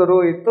ಇನ್ನೊಂದು ರೂ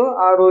ಇತ್ತು.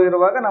 ಆ ರೂ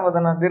ಇರುವಾಗ ನಾವು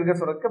ಅದನ್ನ ದೀರ್ಘ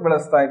ಸ್ವರಕ್ಕೆ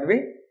ಬಳಸ್ತಾ ಇದ್ವಿ.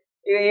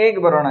 ಈಗ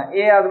ಹೇಗೆ ಬರೋಣ?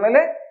 ಎ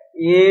ಆದ್ಮೇಲೆ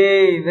ಎ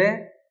ಇದೆ,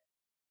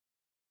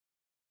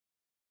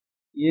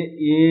 ಎ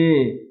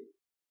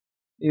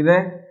ಇದೆ.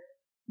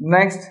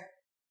 ನೆಕ್ಸ್ಟ್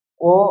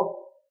ಓ,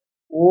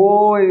 ಓ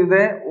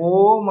ಇದೆ, ಓ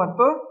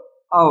ಮತ್ತು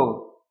ಔ.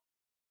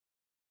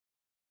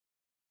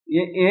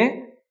 A,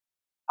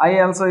 I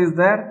also is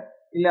there.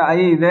 ಇಲ್ಲಿ ಐ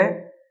ಇದೆ.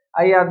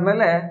 ಐ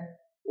ಆದ್ಮೇಲೆ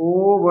ಊ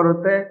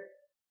ಬರುತ್ತೆ,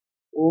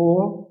 ಊ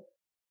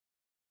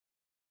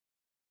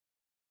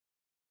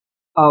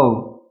ಔ.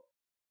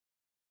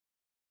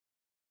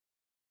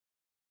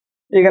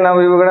 ಈಗ ನಾವು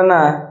ಇವುಗಳನ್ನ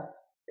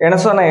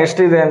ಎಣಸೋಣ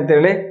ಎಷ್ಟಿದೆ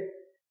ಅಂತೇಳಿ.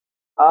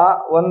 ಆ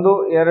 1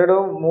 2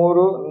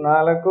 3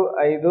 4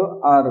 5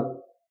 6.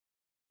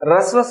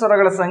 ರಸ್ವ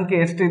ಸ್ವರಗಳ ಸಂಖ್ಯೆ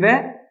ಎಷ್ಟಿದೆ?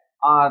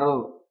 6.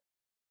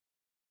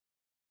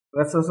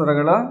 ರಸ್ವ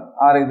ಸ್ವರಗಳು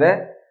 6 ಇದೆ.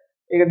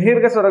 ಈಗ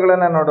ದೀರ್ಘ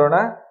ಸ್ವರಗಳನ್ನ ನೋಡೋಣ.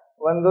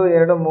 1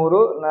 2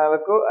 3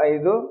 4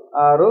 5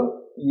 6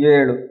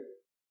 7.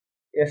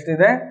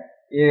 ಎಷ್ಟಿದೆ?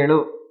 7.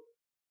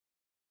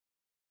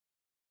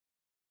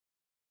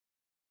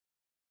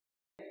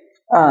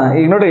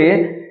 ಈಗ ನೋಡಿ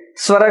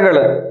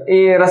ಸ್ವರಗಳು. ಈ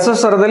ರಸ್ವ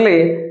ಸ್ವರದಲ್ಲಿ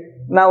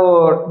ನಾವು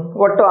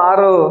ಒಟ್ಟು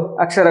 6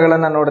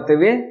 ಅಕ್ಷರಗಳನ್ನ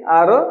ನೋಡ್ತೀವಿ.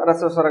 6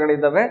 ರಸ್ವ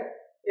ಸ್ವರಗಳಿದ್ದಾವೆ.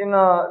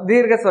 ಇನ್ನು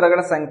ದೀರ್ಘ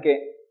ಸ್ವರಗಳ ಸಂಖ್ಯೆ,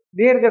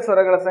 ದೀರ್ಘ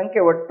ಸ್ವರಗಳ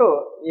ಸಂಖ್ಯೆ ಒಟ್ಟು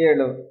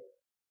 7.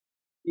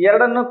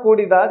 ಎರಡನ್ನು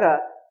ಕೂಡಿದಾಗ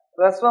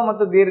ರಸ್ವ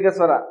ಮತ್ತು ದೀರ್ಘ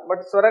ಸ್ವರ,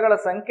 ಬಟ್ ಸ್ವರಗಳ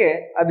ಸಂಖ್ಯೆ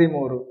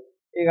 13.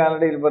 ಈಗ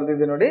ಆಲ್ರೆಡಿ ಇಲ್ಲಿ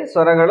ಬರ್ದಿದ್ದೆ ನೋಡಿ,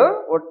 ಸ್ವರಗಳು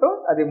ಒಟ್ಟು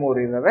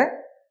 13 ಇದ್ದಾವೆ.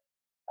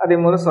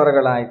 13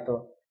 ಸ್ವರಗಳಾಯ್ತು.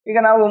 ಈಗ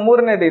ನಾವು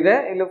ಮೂರನೇದಿದೆ,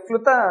 ಇಲ್ಲಿ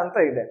ಫ್ಲುತ ಅಂತ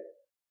ಇದೆ.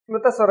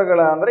 ಫ್ಲುತ ಸ್ವರಗಳ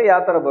ಅಂದ್ರೆ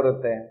ಯಾವ ತರ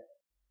ಬರುತ್ತೆ?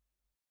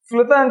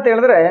 ಫ್ಲುತ ಅಂತ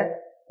ಹೇಳಿದ್ರೆ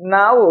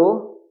ನಾವು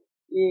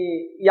ಈ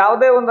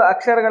ಯಾವುದೇ ಒಂದು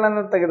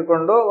ಅಕ್ಷರಗಳನ್ನು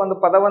ತೆಗೆದುಕೊಂಡು ಒಂದು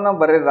ಪದವನ್ನು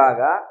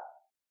ಬರೆದಾಗ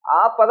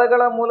ಆ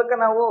ಪದಗಳ ಮೂಲಕ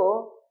ನಾವು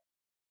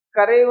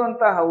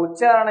ಕರೆಯುವಂತಹ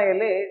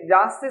ಉಚ್ಚಾರಣೆಯಲ್ಲಿ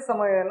ಜಾಸ್ತಿ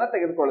ಸಮಯವನ್ನು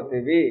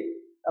ತೆಗೆದುಕೊಳ್ತೀವಿ.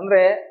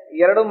 ಅಂದ್ರೆ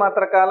 2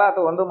 ಮಾತ್ರ ಕಾಲ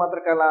ಅಥವಾ 1 ಮಾತ್ರ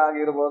ಕಾಲ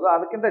ಆಗಿರ್ಬೋದು,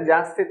 ಅದಕ್ಕಿಂತ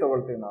ಜಾಸ್ತಿ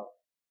ತಗೊಳ್ತೀವಿ ನಾವು.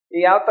 ಈ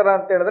ಯಾವ ತರ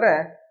ಅಂತ ಹೇಳಿದ್ರೆ,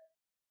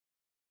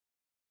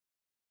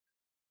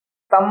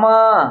 ತಮ್ಮ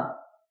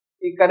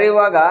ಈ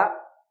ಕರೆಯುವಾಗ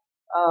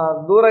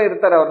ದೂರ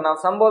ಇರ್ತಾರೆ ಅವ್ರು, ನಾವು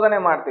ಸಂಬೋಧನೆ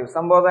ಮಾಡ್ತೀವಿ.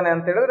 ಸಂಬೋಧನೆ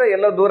ಅಂತ ಹೇಳಿದ್ರೆ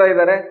ಎಲ್ಲೋ ದೂರ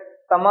ಇದ್ದಾರೆ,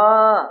 ತಮ್ಮ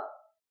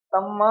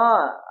ತಮ್ಮ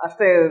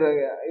ಅಷ್ಟೇ.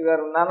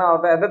 ಇವರು ನಾನು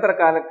ಅದೇ ತರ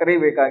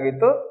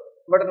ಕರಿಬೇಕಾಗಿತ್ತು,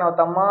 ಬಟ್ ನಾವು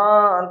ತಮ್ಮ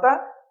ಅಂತ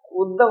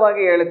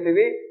ಉದ್ದವಾಗಿ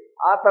ಹೇಳ್ತೀವಿ.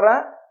 ಆ ತರ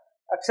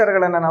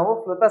ಅಕ್ಷರಗಳನ್ನ ನಾವು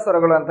ಫ್ಲುತ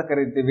ಸ್ವರಗಳು ಅಂತ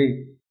ಕರಿತೀವಿ.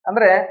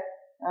 ಅಂದ್ರೆ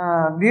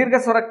ದೀರ್ಘ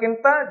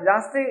ಸ್ವರಕ್ಕಿಂತ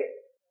ಜಾಸ್ತಿ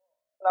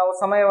ನಾವು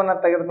ಸಮಯವನ್ನ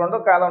ತೆಗೆದುಕೊಂಡು,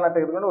 ಕಾಲವನ್ನ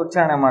ತೆಗೆದುಕೊಂಡು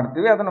ಉಚ್ಚಾರಣೆ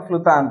ಮಾಡ್ತೀವಿ, ಅದನ್ನು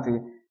ಫ್ಲುತ ಅಂತೀವಿ.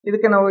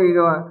 ಇದಕ್ಕೆ ನಾವು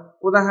ಈಗ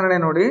ಉದಾಹರಣೆ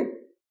ನೋಡಿ.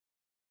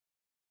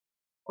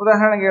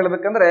 ಉದಾಹರಣೆಗೆ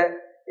ಹೇಳ್ಬೇಕಂದ್ರೆ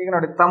ಈಗ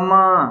ನೋಡಿ, ತಮ್ಮ,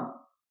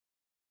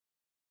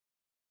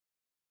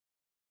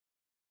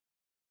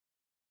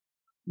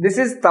 ದಿಸ್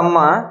ಇಸ್ ತಮ್ಮ.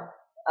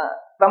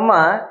 ತಮ್ಮ,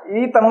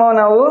 ಈ ತಮ್ಮ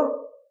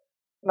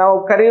ನಾವು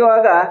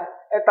ಕರೆಯುವಾಗ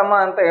ತಮ್ಮ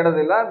ಅಂತ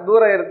ಹೇಳೋದಿಲ್ಲ.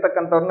 ದೂರ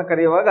ಇರತಕ್ಕಂಥವ್ರನ್ನ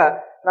ಕರೆಯುವಾಗ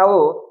ನಾವು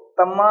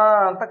ತಮ್ಮ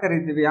ಅಂತ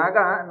ಕರಿತೀವಿ. ಆಗ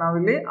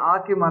ನಾವಿಲ್ಲಿ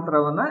ಆಕಿ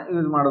ಮಾತ್ರವನ್ನ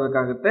ಯೂಸ್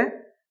ಮಾಡಬೇಕಾಗುತ್ತೆ.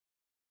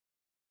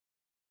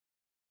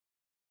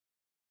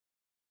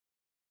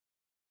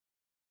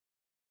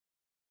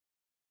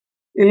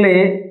 ಇಲ್ಲಿ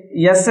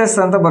ಎಸ್ ಎಸ್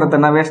ಅಂತ ಬರುತ್ತೆ.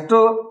 ನಾವೆಷ್ಟು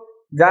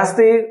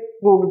ಜಾಸ್ತಿ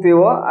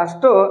ಕೂಗ್ತೀವೋ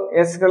ಅಷ್ಟು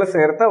ಎಸ್ ಗಳು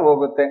ಸೇರ್ತಾ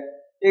ಹೋಗುತ್ತೆ.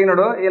 ಈಗ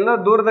ನೋಡು, ಎಲ್ಲೋ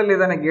ದೂರದಲ್ಲಿ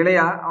ಇದ್ದಾನೆ ಗೆಳೆಯ,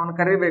 ಅವನು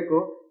ಕರಿಬೇಕು.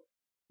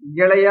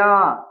 ಗೆಳೆಯ,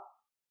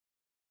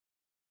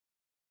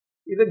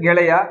 ಇದು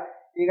ಗೆಳೆಯ.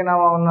 ಈಗ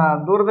ನಾವು ಅವನ್ನ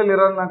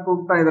ದೂರದಲ್ಲಿರೋನ್ನ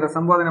ಕೂಗ್ತಾ ಇದಾರೆ,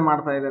 ಸಂಬೋಧನೆ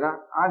ಮಾಡ್ತಾ ಇದ್ದೀರ,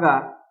 ಆಗ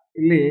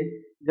ಇಲ್ಲಿ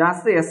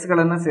ಜಾಸ್ತಿ ಎಸ್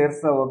ಗಳನ್ನ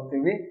ಸೇರಿಸ್ತಾ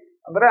ಹೋಗ್ತೀವಿ.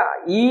 ಅಂದ್ರೆ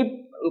ಈ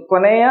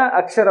ಕೊನೆಯ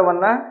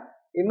ಅಕ್ಷರವನ್ನ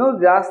ಇನ್ನೂ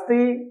ಜಾಸ್ತಿ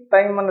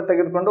ಟೈಮ್ ಅನ್ನು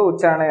ತೆಗೆದುಕೊಂಡು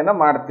ಉಚ್ಚಾರಣೆಯನ್ನ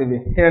ಮಾಡ್ತೀವಿ,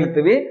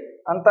 ಹೇಳ್ತೀವಿ.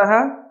 ಅಂತಹ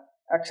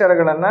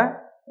ಅಕ್ಷರಗಳನ್ನ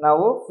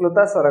ನಾವು ಫ್ಲುತ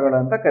ಸ್ವರಗಳು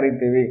ಅಂತ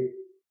ಕರಿತೀವಿ.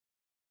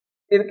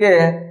 ಇದಕ್ಕೆ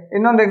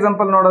ಇನ್ನೊಂದು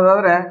ಎಕ್ಸಾಂಪಲ್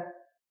ನೋಡೋದಾದ್ರೆ,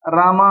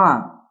 ರಾಮ,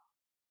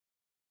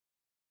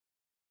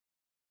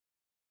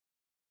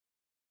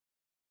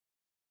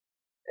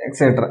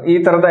 ಎಕ್ಸೆಟ್ರಾ. ಈ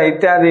ತರದ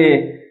ಇತ್ಯಾದಿ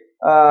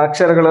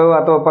ಅಕ್ಷರಗಳು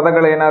ಅಥವಾ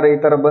ಪದಗಳು ಏನಾದ್ರು ಈ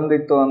ತರ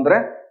ಬಂದಿತ್ತು ಅಂದ್ರೆ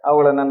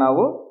ಅವುಗಳನ್ನ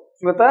ನಾವು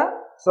ಫ್ಲುತ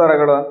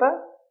ಸ್ವರಗಳು ಅಂತ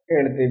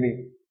ಹೇಳ್ತೀವಿ.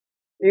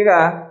 ಈಗ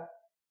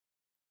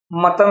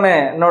ಮತ್ತೊಮ್ಮೆ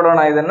ನೋಡೋಣ,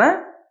 ಇದನ್ನ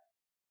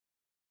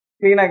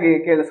ಕ್ಲೀನಾಗಿ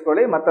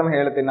ಕೇಳಿಸ್ಕೊಳ್ಳಿ. ಮತ್ತೊಮ್ಮೆ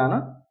ಹೇಳ್ತೀನಿ ನಾನು.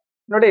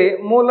 ನೋಡಿ,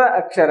 ಮೂಲ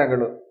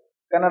ಅಕ್ಷರಗಳು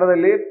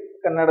ಕನ್ನಡದಲ್ಲಿ,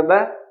 ಕನ್ನಡದ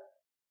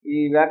ಈ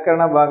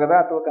ವ್ಯಾಕರಣ ಭಾಗದ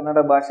ಅಥವಾ ಕನ್ನಡ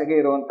ಭಾಷೆಗೆ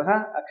ಇರುವಂತಹ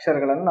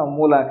ಅಕ್ಷರಗಳನ್ನು ನಾವು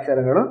ಮೂಲ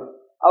ಅಕ್ಷರಗಳು.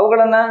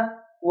 ಅವುಗಳನ್ನ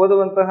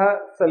ಓದುವಂತಹ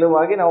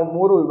ಸಲುವಾಗಿ ನಾವು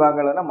 3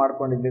 ವಿಭಾಗಗಳನ್ನ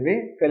ಮಾಡ್ಕೊಂಡಿದ್ದೀವಿ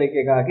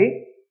ಕಲಿಕೆಗಾಗಿ.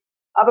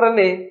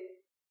 ಅದರಲ್ಲಿ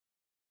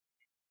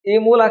ಈ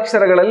ಮೂಲ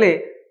ಅಕ್ಷರಗಳಲ್ಲಿ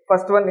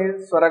ಫಸ್ಟ್ ಒನ್ ಈ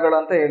ಸ್ವರಗಳು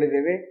ಅಂತ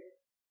ಹೇಳಿದ್ದೀವಿ.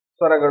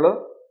 ಸ್ವರಗಳು.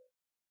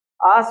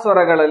 ಆ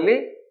ಸ್ವರಗಳಲ್ಲಿ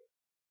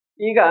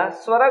ಈಗ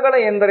ಸ್ವರಗಳ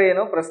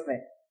ಎಂದರೇನು ಪ್ರಶ್ನೆ.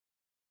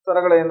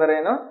 ಸ್ವರಗಳು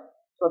ಎಂದರೇನು?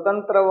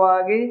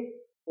 ಸ್ವತಂತ್ರವಾಗಿ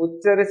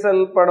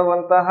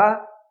ಉಚ್ಚರಿಸಲ್ಪಡುವಂತಹ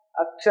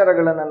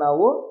ಅಕ್ಷರಗಳನ್ನು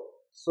ನಾವು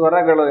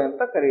ಸ್ವರಗಳು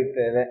ಅಂತ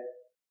ಕರೆಯುತ್ತೇವೆ.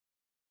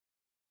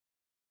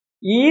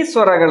 ಈ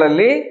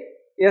ಸ್ವರಗಳಲ್ಲಿ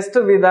ಎಷ್ಟು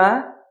ವಿಧ?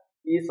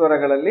 ಈ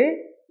ಸ್ವರಗಳಲ್ಲಿ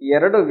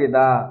 2 ವಿಧ.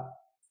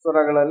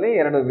 ಸ್ವರಗಳಲ್ಲಿ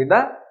 2 ವಿಧ.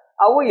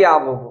 ಅವು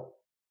ಯಾವುವು?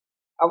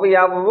 ಅವು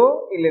ಯಾವುವು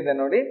ಇಲ್ಲಿದೆ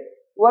ನೋಡಿ.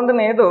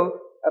 ಒಂದನೇದು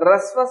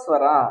ರಸ್ವ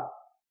ಸ್ವರ.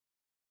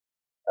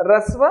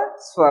 ರಸ್ವ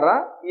ಸ್ವರ.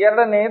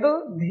 ಎರಡನೇದು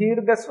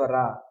ದೀರ್ಘ ಸ್ವರ.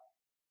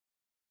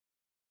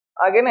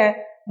 ಹಾಗೇನೆ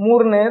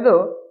ಮೂರನೇದು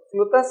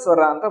ಫ್ಲುತ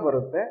ಸ್ವರ ಅಂತ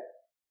ಬರುತ್ತೆ.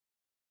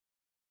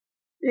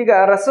 ಈಗ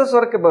ರಸ್ವ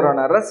ಸ್ವರಕ್ಕೆ ಬರೋಣ.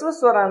 ರಸ್ವ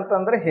ಸ್ವರ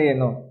ಅಂತಂದ್ರೆ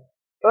ಏನು?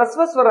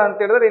 ರಸ್ವ ಸ್ವರ ಅಂತ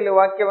ಹೇಳಿದ್ರೆ ಇಲ್ಲಿ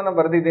ವಾಕ್ಯವನ್ನು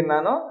ಬರೆದಿದ್ದೀನಿ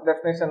ನಾನು,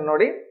 ಡೆಫಿನೇಷನ್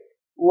ನೋಡಿ.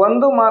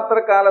 ಒಂದು ಮಾತ್ರ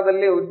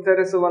ಕಾಲದಲ್ಲಿ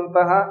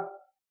ಉಚ್ಚರಿಸುವಂತಹ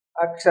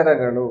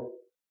ಅಕ್ಷರಗಳು,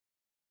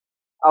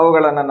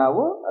 ಅವುಗಳನ್ನ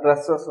ನಾವು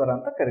ರಸ್ವ ಸ್ವರ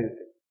ಅಂತ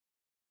ಕರೀತೀವಿ.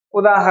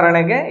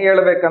 ಉದಾಹರಣೆಗೆ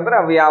ಹೇಳ್ಬೇಕಂದ್ರೆ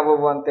ಅವು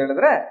ಯಾವುವು ಅಂತ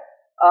ಹೇಳಿದ್ರೆ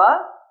ಅ,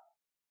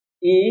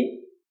 ಇ,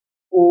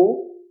 ಉ,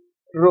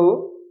 ರು,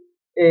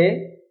 ಎ,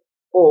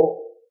 ಓ.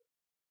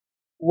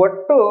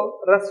 ಒಟ್ಟು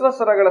ರಸ್ವ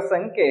ಸ್ವರಗಳ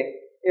ಸಂಖ್ಯೆ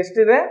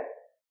ಎಷ್ಟಿದೆ?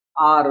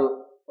 6.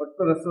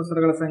 ಒಟ್ಟು ರಸ್ವ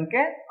ಸ್ವರಗಳ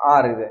ಸಂಖ್ಯೆ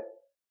 6 ಇದೆ.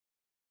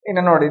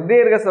 ಇನ್ನು ನೋಡಿ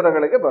ದೀರ್ಘ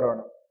ಸ್ವರಗಳಿಗೆ ಬರೋಣ.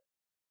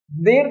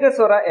 ದೀರ್ಘ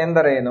ಸ್ವರ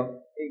ಎಂದರೇನು?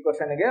 ಈ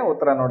ಕ್ವಶನ್ಗೆ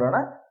ಉತ್ತರ ನೋಡೋಣ.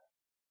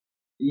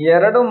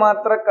 2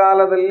 ಮಾತ್ರ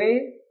ಕಾಲದಲ್ಲಿ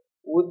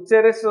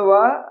ಉಚ್ಚರಿಸುವ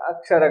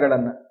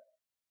ಅಕ್ಷರಗಳನ್ನು,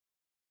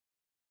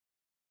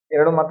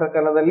 2 ಮಾತ್ರ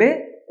ಕಾಲದಲ್ಲಿ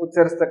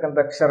ಉಚ್ಚರಿಸ್ತಕ್ಕಂಥ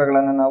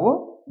ಅಕ್ಷರಗಳನ್ನು ನಾವು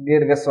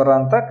ದೀರ್ಘ ಸ್ವರ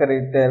ಅಂತ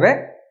ಕರೆಯುತ್ತೇವೆ.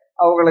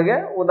 ಅವುಗಳಿಗೆ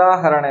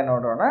ಉದಾಹರಣೆ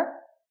ನೋಡೋಣ.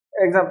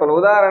 ಎಕ್ಸಾಂಪಲ್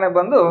ಉದಾಹರಣೆ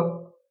ಬಂದು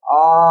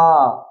ಆ,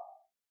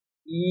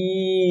 ಈ,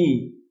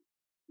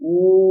 ಊ,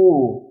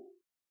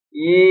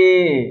 ಎ,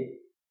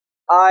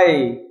 ಐ,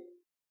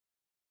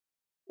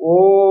 ಓ,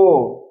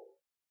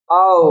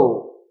 ಔ.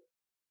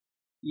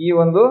 ಈ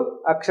ಒಂದು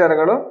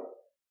ಅಕ್ಷರಗಳು.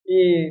 ಈ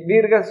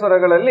ದೀರ್ಘ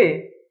ಸ್ವರಗಳಲ್ಲಿ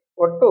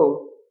ಒಟ್ಟು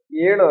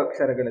 7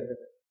 ಅಕ್ಷರಗಳಿವೆ.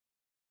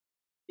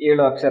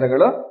 7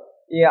 ಅಕ್ಷರಗಳು.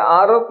 ಈ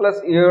 6 +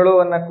 7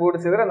 ಅನ್ನ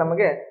ಕೂಡಿಸಿದ್ರೆ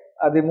ನಮಗೆ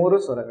 13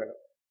 ಸ್ವರಗಳು.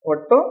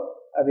 ಒಟ್ಟು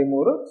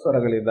 13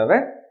 ಸ್ವರಗಳಿದ್ದಾವೆ.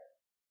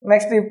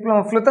 ನೆಕ್ಸ್ಟ್ ಈ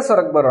ಫ್ಲುತ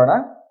ಸ್ವರಕ್ಕೆ ಬರೋಣ.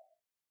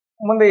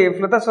 ಮುಂದೆ ಈ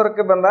ಫ್ಲುತ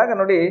ಸ್ವರಕ್ಕೆ ಬಂದಾಗ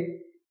ನೋಡಿ,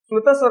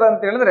 ಫ್ಲುತ ಸ್ವರ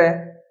ಅಂತ ಹೇಳಿದ್ರೆ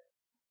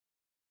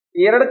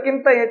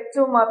 2ಕ್ಕಿಂತ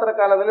ಹೆಚ್ಚು ಮಾತ್ರ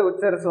ಕಾಲದಲ್ಲಿ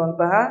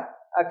ಉಚ್ಚರಿಸುವಂತಹ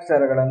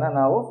ಅಕ್ಷರಗಳನ್ನ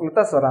ನಾವು ಫ್ಲುತ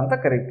ಸ್ವರ ಅಂತ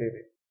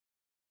ಕರಿತೀವಿ.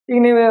 ಈಗ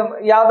ನೀವು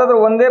ಯಾವ್ದಾದ್ರು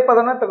ಒಂದೇ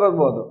ಪದನ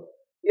ತಗೋಬಹುದು.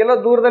 ಎಲ್ಲೋ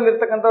ದೂರದಲ್ಲಿ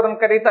ಇರ್ತಕ್ಕಂಥವ್ರನ್ನ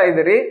ಕರೀತಾ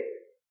ಇದ್ದೀರಿ,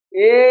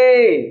 ಏ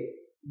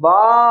ಬಾ,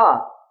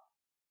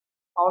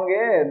 ಅವನಿಗೆ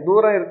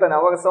ದೂರ ಇರ್ತಾನೆ,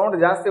 ಅವಾಗ ಸೌಂಡ್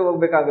ಜಾಸ್ತಿ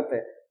ಹೋಗ್ಬೇಕಾಗುತ್ತೆ.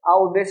 ಆ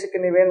ಉದ್ದೇಶಕ್ಕೆ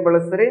ನೀವೇನ್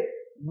ಬಳಸ್ತೀರಿ?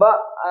 ಬ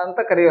ಅಂತ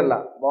ಕರೆಯೋಲ್ಲ,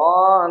 ಬಾ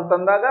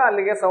ಅಂತಂದಾಗ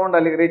ಅಲ್ಲಿಗೆ ಸೌಂಡ್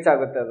ಅಲ್ಲಿಗೆ ರೀಚ್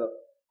ಆಗುತ್ತೆ. ಅದು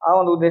ಆ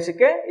ಒಂದು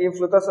ಉದ್ದೇಶಕ್ಕೆ ಈ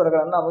ಫ್ಲುತ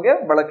ಸ್ವರಗಳನ್ನು ನಮಗೆ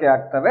ಬಳಕೆ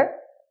ಆಗ್ತವೆ.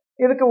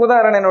 ಇದಕ್ಕೆ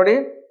ಉದಾಹರಣೆ ನೋಡಿ,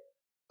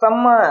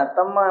 ತಮ್ಮ,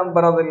 ತಮ್ಮ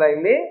ಬರೋದಿಲ್ಲ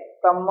ಇಲ್ಲಿ,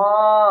 ತಮ್ಮ,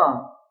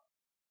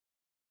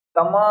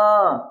 ತಮ್ಮ,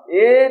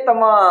 ಏ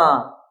ತಮ್ಮ.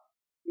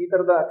 ಈ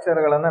ತರದ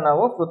ಅಕ್ಷರಗಳನ್ನ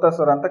ನಾವು ಫ್ಲುತ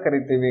ಸ್ವರ ಅಂತ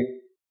ಕರಿತೀವಿ.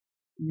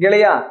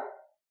 ಗೆಳೆಯ,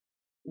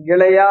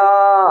 ಗೆಳೆಯ.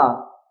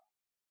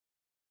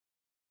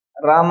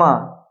 ರಾಮ,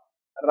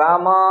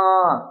 ರಾಮ.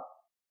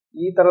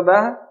 ಈ ತರದ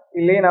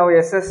ಇಲ್ಲಿ ನಾವು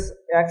SS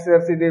ಯಾಕೆ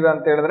ಸೇರಿಸಿದ್ದೀವಿ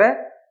ಅಂತ ಹೇಳಿದ್ರೆ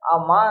ಆ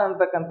ಮಾ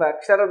ಅಂತಕ್ಕಂಥ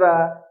ಅಕ್ಷರದ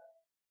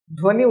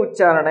ಧ್ವನಿ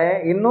ಉಚ್ಚಾರಣೆ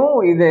ಇನ್ನೂ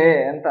ಇದೆ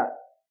ಅಂತ.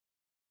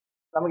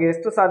 ನಮಗೆ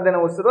ಎಷ್ಟು ಸಾಧ್ಯನ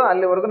ಉಸಿರು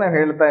ಅಲ್ಲಿವರೆಗೂ ನಾವು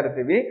ಹೇಳ್ತಾ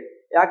ಇರ್ತೀವಿ.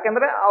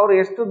 ಯಾಕೆಂದ್ರೆ ಅವ್ರು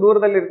ಎಷ್ಟು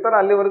ದೂರದಲ್ಲಿ ಇರ್ತಾರೋ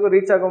ಅಲ್ಲಿವರೆಗೂ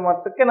ರೀಚ್ ಆಗೋ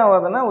ಮಟ್ಟಕ್ಕೆ ನಾವು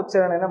ಅದನ್ನ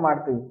ಉಚ್ಚಾರಣೆನ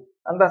ಮಾಡ್ತೀವಿ.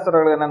 ಅಂತ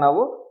ಸ್ವರಗಳನ್ನ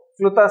ನಾವು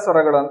ಫ್ಲುತ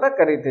ಸ್ವರಗಳು ಅಂತ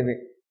ಕರಿತೀವಿ.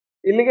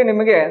 ಇಲ್ಲಿಗೆ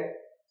ನಿಮಗೆ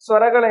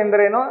ಸ್ವರಗಳು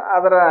ಎಂದರೇನು,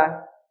 ಅದರ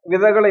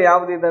ವಿಧಗಳು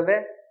ಯಾವುದಿದ್ದಾವೆ,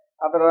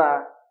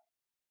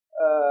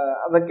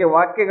 ಅದಕ್ಕೆ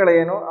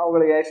ವಾಕ್ಯಗಳೇನು,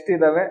 ಅವುಗಳು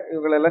ಎಷ್ಟಿದ್ದಾವೆ,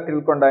 ಇವುಗಳೆಲ್ಲ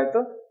ತಿಳ್ಕೊಂಡಾಯ್ತು.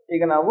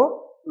 ಈಗ ನಾವು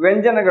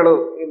ವ್ಯಂಜನಗಳು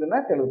ಇದನ್ನ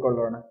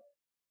ತಿಳ್ಕೊಳ್ಳೋಣ.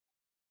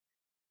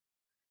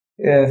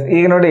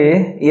 ಈಗ ನೋಡಿ,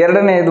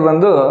 ಎರಡನೆಯದು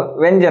ಬಂದು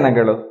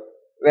ವ್ಯಂಜನಗಳು.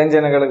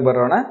 ವ್ಯಂಜನಗಳಿಗೆ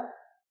ಬರೋಣ.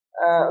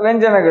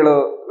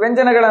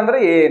 ವ್ಯಂಜನಗಳಂದ್ರೆ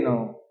ಏನು?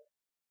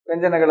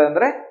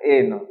 ವ್ಯಂಜನಗಳಂದ್ರೆ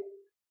ಏನು?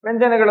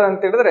 ವ್ಯಂಜನಗಳು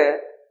ಅಂತ ಹೇಳಿದ್ರೆ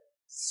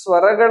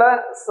ಸ್ವರಗಳ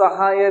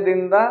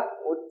ಸಹಾಯದಿಂದ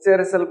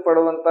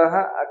ಉಚ್ಚರಿಸಲ್ಪಡುವಂತಹ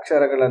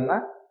ಅಕ್ಷರಗಳನ್ನ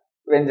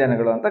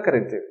ವ್ಯಂಜನಗಳು ಅಂತ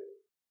ಕರಿತೀವಿ.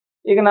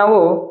 ಈಗ ನಾವು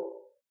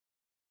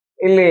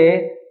ಇಲ್ಲಿ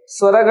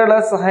ಸ್ವರಗಳ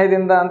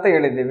ಸಹಾಯದಿಂದ ಅಂತ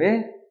ಹೇಳಿದ್ದೀವಿ.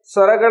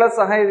 ಸ್ವರಗಳ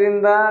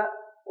ಸಹಾಯದಿಂದ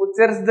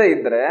ಉಚ್ಚರಿಸದೇ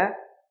ಇದ್ರೆ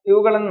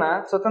ಇವುಗಳನ್ನ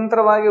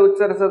ಸ್ವತಂತ್ರವಾಗಿ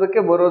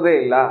ಉಚ್ಚರಿಸೋದಕ್ಕೆ ಬರೋದೇ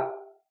ಇಲ್ಲ.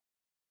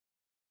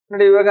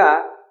 ನೋಡಿ, ಇವಾಗ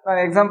ನಾನು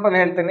ಎಕ್ಸಾಂಪಲ್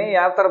ಹೇಳ್ತೀನಿ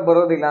ಯಾವ ತರ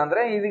ಬರೋದಿಲ್ಲ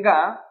ಅಂದ್ರೆ, ಇದೀಗ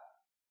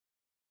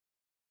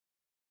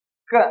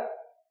ಕ,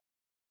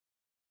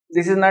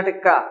 ದಿಸ್ ಇಸ್ ನಾಟ್ ಎ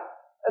ಕ,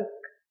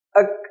 ಅಕ್,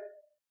 ಅಕ್,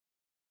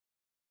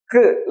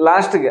 ಕ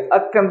ಲಾಸ್ಟ್ಗೆ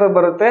ಅಕ್ ಅಂತ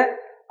ಬರುತ್ತೆ.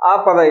 ಆ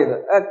ಪದ ಇದು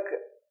ಅಕ್,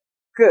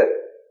 ಕ,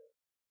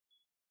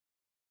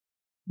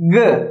 ಗ,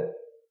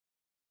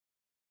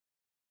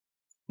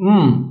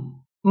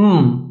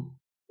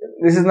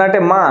 ದಿಸ್ ಇಸ್ ನಾಟ್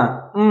ಎ ಮಾ.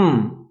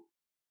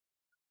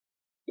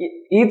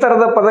 ಈ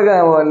ತರದ ಪದ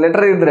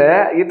ಲೆಟರ್ ಇದ್ರೆ,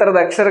 ಈ ತರದ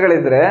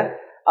ಅಕ್ಷರಗಳಿದ್ರೆ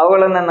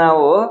ಅವುಗಳನ್ನ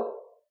ನಾವು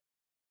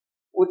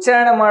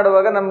ಉಚ್ಚಾರಣೆ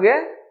ಮಾಡುವಾಗ ನಮ್ಗೆ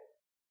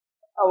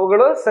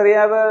ಅವುಗಳು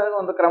ಸರಿಯಾದ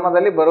ಒಂದು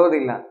ಕ್ರಮದಲ್ಲಿ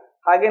ಬರೋದಿಲ್ಲ.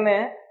 ಹಾಗೇನೆ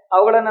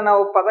ಅವುಗಳನ್ನ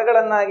ನಾವು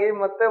ಪದಗಳನ್ನಾಗಿ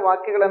ಮತ್ತೆ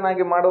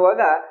ವಾಕ್ಯಗಳನ್ನಾಗಿ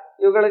ಮಾಡುವಾಗ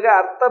ಇವುಗಳಿಗೆ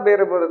ಅರ್ಥ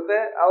ಬೇರೆ ಬರುತ್ತೆ.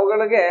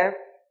 ಅವುಗಳಿಗೆ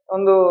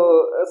ಒಂದು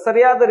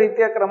ಸರಿಯಾದ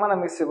ರೀತಿಯ ಕ್ರಮ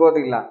ನಮಗೆ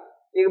ಸಿಗೋದಿಲ್ಲ.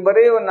 ಈಗ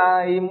ಬರೀ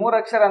ಈ 3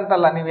 ಅಕ್ಷರ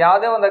ಅಂತಲ್ಲ, ನೀವು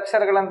ಯಾವುದೇ ಒಂದು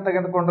ಅಕ್ಷರಗಳನ್ನು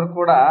ತೆಗೆದುಕೊಂಡ್ರು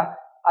ಕೂಡ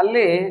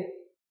ಅಲ್ಲಿ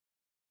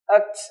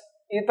ಅಚ್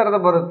ಈ ತರದ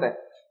ಬರುತ್ತೆ.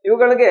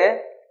 ಇವುಗಳಿಗೆ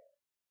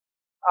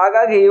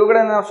ಹಾಗಾಗಿ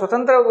ಇವುಗಳನ್ನ ನಾವು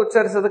ಸ್ವತಂತ್ರವಾಗಿ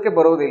ಉಚ್ಚರಿಸೋದಕ್ಕೆ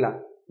ಬರುವುದಿಲ್ಲ.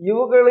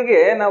 ಇವುಗಳಿಗೆ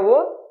ನಾವು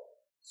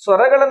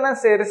ಸ್ವರಗಳನ್ನ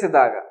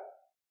ಸೇರಿಸಿದಾಗ,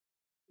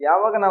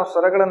 ಯಾವಾಗ ನಾವು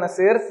ಸ್ವರಗಳನ್ನ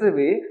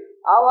ಸೇರಿಸ್ತೀವಿ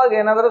ಆವಾಗ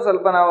ಏನಾದರೂ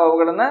ಸ್ವಲ್ಪ ನಾವು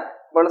ಅವುಗಳನ್ನ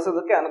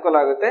ಬಳಸೋದಕ್ಕೆ ಅನುಕೂಲ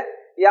ಆಗುತ್ತೆ.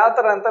 ಯಾವ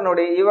ತರ ಅಂತ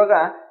ನೋಡಿ, ಇವಾಗ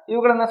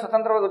ಇವುಗಳನ್ನ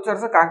ಸ್ವತಂತ್ರವಾಗಿ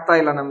ಉಚ್ಚರಿಸಕ್ ಆಗ್ತಾ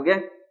ಇಲ್ಲ ನಮ್ಗೆ.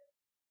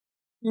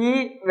 ಈ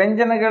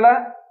ವ್ಯಂಜನಗಳ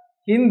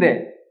ಹಿಂದೆ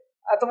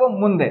ಅಥವಾ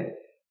ಮುಂದೆ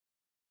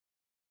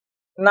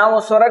ನಾವು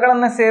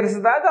ಸ್ವರಗಳನ್ನ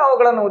ಸೇರಿಸಿದಾಗ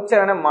ಅವುಗಳನ್ನು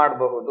ಉಚ್ಚಾರಣೆ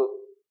ಮಾಡಬಹುದು.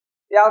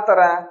 ಯಾವ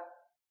ತರ?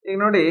 ಈಗ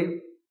ನೋಡಿ,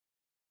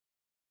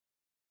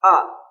 ಆ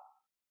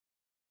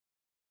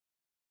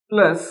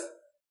ಪ್ಲಸ್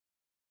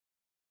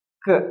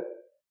ಕ,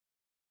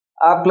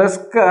 ಆ ಪ್ಲಸ್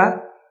ಕ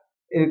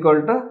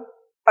ಈಕ್ವಲ್ ಟು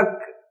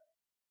ಅಕ್.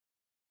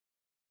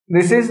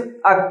 ದಿಸ್ ಈಸ್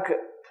ಅಕ್.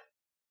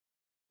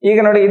 ಈಗ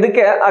ನೋಡಿ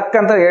ಇದಕ್ಕೆ ಅಕ್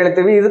ಅಂತ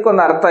ಹೇಳ್ತೀವಿ,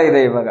 ಇದಕ್ಕೊಂದು ಅರ್ಥ ಇದೆ.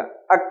 ಇವಾಗ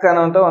ಅಕ್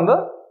ಅನ್ನುವಂಥ ಒಂದು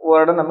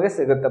ವರ್ಡ್ ನಮಗೆ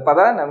ಸಿಗುತ್ತೆ, ಪದ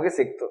ನಮಗೆ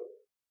ಸಿಕ್ತು.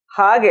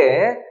 ಹಾಗೆ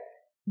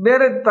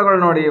ಬೇರೆ ತಗೊಳ್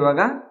ನೋಡಿ.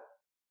 ಇವಾಗ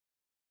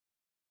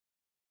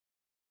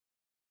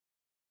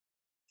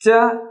ಚ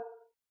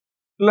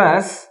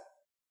ಪ್ಲಸ್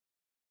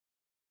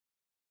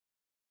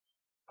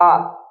ಆ,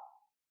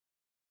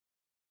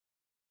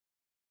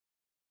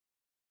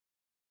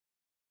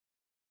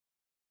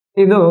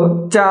 ಇದು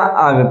ಚ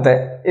ಆಗುತ್ತೆ.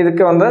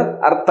 ಇದಕ್ಕೆ ಒಂದು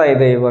ಅರ್ಥ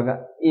ಇದೆ. ಇವಾಗ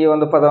ಈ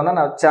ಒಂದು ಪದವನ್ನು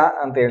ನಾವು ಚ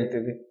ಅಂತ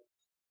ಹೇಳ್ತೀವಿ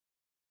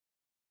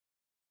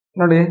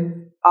ನೋಡಿ.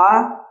 ಆ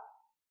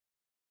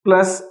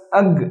ಪ್ಲಸ್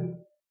ಅಗ್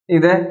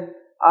ಇದೆ,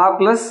 ಆ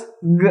ಪ್ಲಸ್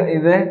ಗ್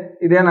ಇದೆ,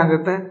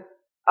 ಇದೇನಾಗುತ್ತೆ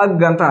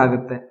ಅಗ್ ಅಂತ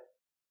ಆಗುತ್ತೆ,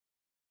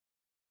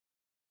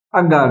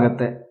 ಅಗ್ಗ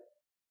ಆಗುತ್ತೆ.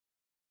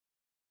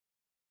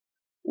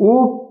 ಉ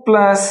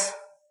ಪ್ಲಸ್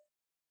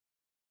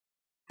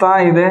ತಾ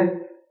ಇದೆ,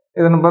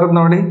 ಇದನ್ನು ಬರೆದು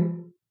ನೋಡಿ,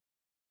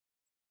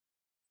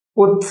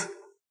 ಉತ್,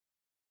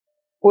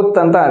 ಉತ್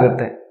ಅಂತ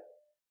ಆಗುತ್ತೆ.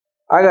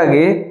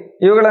 ಹಾಗಾಗಿ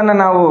ಇವುಗಳನ್ನು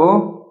ನಾವು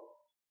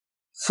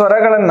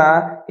ಸ್ವರಗಳನ್ನ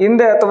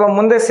ಹಿಂದೆ ಅಥವಾ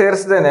ಮುಂದೆ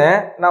ಸೇರಿಸದೇನೆ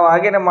ನಾವು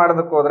ಹಾಗೇನೆ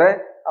ಮಾಡೋದಕ್ಕೆ ಹೋದ್ರೆ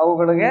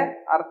ಅವುಗಳಿಗೆ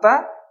ಅರ್ಥ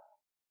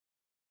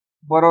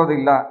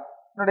ಬರೋದಿಲ್ಲ.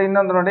 ನೋಡಿ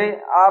ಇನ್ನೊಂದು ನೋಡಿ,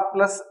 ಆ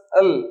ಪ್ಲಸ್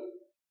ಅಲ್,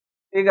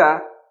 ಈಗ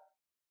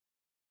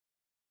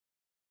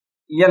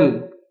ಎಲ್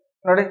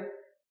ನೋಡಿ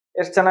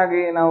ಎಷ್ಟು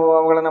ಚೆನ್ನಾಗಿ ನಾವು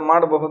ಅವುಗಳನ್ನು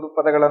ಮಾಡಬಹುದು,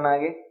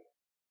 ಪದಗಳನ್ನಾಗಿ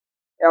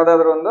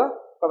ಯಾವುದಾದ್ರೂ ಒಂದು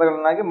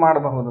ಪದಗಳನ್ನಾಗಿ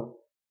ಮಾಡಬಹುದು.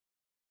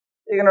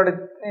 ಈಗ ನೋಡಿ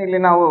ಇಲ್ಲಿ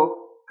ನಾವು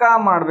ಕ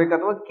ಮಾಡಬೇಕು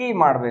ಅಥವಾ ಕೀ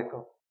ಮಾಡಬೇಕು.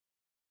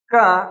 ಕ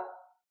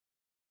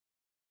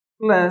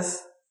ಪ್ಲಸ್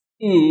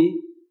ಇ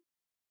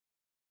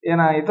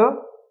ಏನಾಯಿತು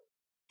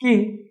ಕೀ,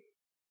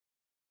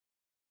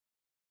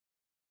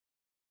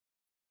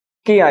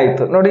 ಕೀ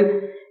ಆಯಿತು. ನೋಡಿ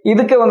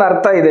ಇದಕ್ಕೆ ಒಂದು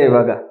ಅರ್ಥ ಇದೆ.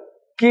 ಇವಾಗ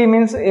ಕೀ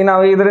ಮೀನ್ಸ್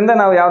ನಾವು ಇದರಿಂದ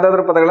ನಾವು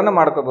ಯಾವುದಾದ್ರೂ ಪದಗಳನ್ನು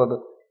ಮಾಡ್ಕೋಬಹುದು.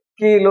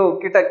 ಕೀಲು,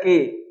 ಕಿಟಕಿ,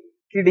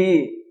 ಕಿಡಿ,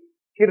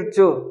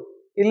 ಕಿರ್ಚು,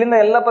 ಇಲ್ಲಿಂದ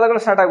ಎಲ್ಲ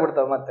ಪದಗಳು ಸ್ಟಾರ್ಟ್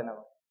ಆಗ್ಬಿಡ್ತಾವೆ. ಮತ್ತೆ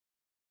ನಾವು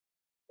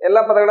ಎಲ್ಲ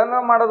ಪದಗಳನ್ನು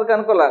ಮಾಡೋದಕ್ಕೆ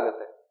ಅನುಕೂಲ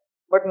ಆಗುತ್ತೆ.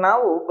 ಬಟ್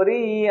ನಾವು ಬರೀ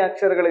ಈ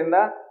ಅಕ್ಷರಗಳಿಂದ,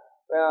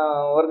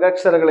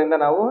 ವರ್ಗಾಕ್ಷರಗಳಿಂದ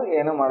ನಾವು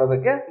ಏನು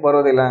ಮಾಡೋದಕ್ಕೆ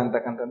ಬರೋದಿಲ್ಲ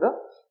ಅಂತಕ್ಕಂಥದ್ದು.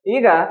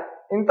 ಈಗ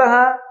ಇಂತಹ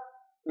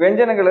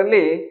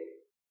ವ್ಯಂಜನಗಳಲ್ಲಿ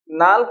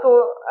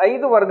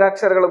 4-5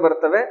 ವರ್ಗಾಕ್ಷರಗಳು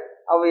ಬರ್ತವೆ.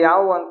 ಅವು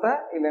ಯಾವುವು ಅಂತ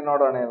ಇಲ್ಲಿ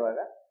ನೋಡೋಣ. ಇವಾಗ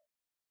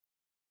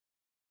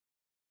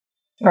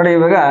ನೋಡಿ,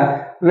 ಇವಾಗ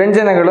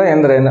ವ್ಯಂಜನಗಳು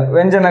ಎಂದ್ರೇನು?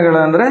 ವ್ಯಂಜನಗಳು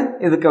ಅಂದ್ರೆ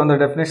ಇದಕ್ಕೆ ಒಂದು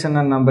ಡೆಫಿನೇಷನ್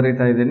ನಾನು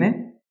ಬರೀತಾ ಇದ್ದೀನಿ.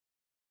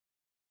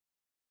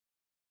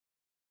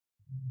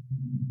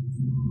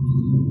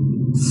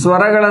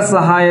 ಸ್ವರಗಳ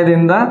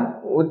ಸಹಾಯದಿಂದ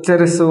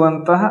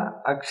ಉಚ್ಚರಿಸುವಂತಹ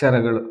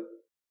ಅಕ್ಷರಗಳು.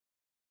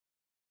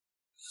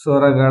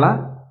 ಸ್ವರಗಳ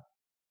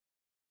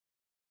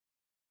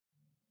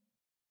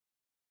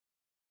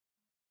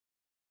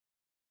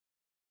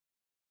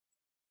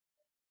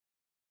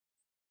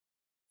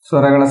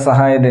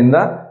ಸಹಾಯದಿಂದ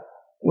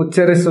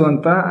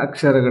ಉಚ್ಚರಿಸುವಂತಹ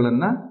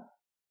ಅಕ್ಷರಗಳನ್ನ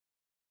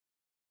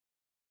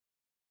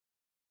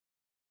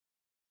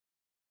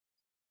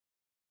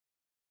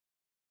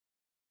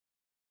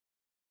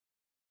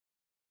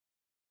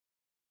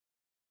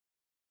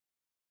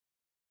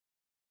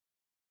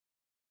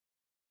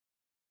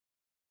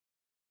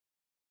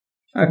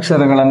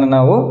ಅಕ್ಷರಗಳನ್ನು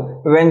ನಾವು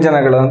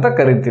ವ್ಯಂಜನಗಳು ಅಂತ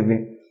ಕರಿತೀವಿ.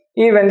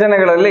 ಈ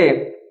ವ್ಯಂಜನಗಳಲ್ಲಿ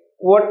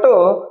ಒಟ್ಟು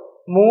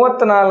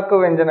 34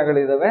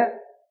 ವ್ಯಂಜನಗಳಿದಾವೆ.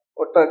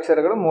 ಒಟ್ಟು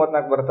ಅಕ್ಷರಗಳು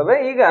 34 ಬರ್ತವೆ.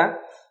 ಈಗ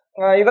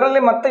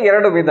ಇದರಲ್ಲಿ ಮತ್ತೆ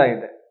 2 ವಿಧ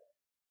ಇದೆ.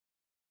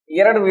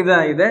 2 ವಿಧ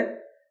ಇದೆ,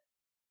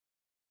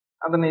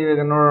 ಅದನ್ನು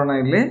ಈಗ ನೋಡೋಣ.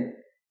 ಇಲ್ಲಿ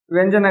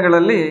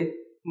ವ್ಯಂಜನಗಳಲ್ಲಿ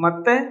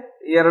ಮತ್ತೆ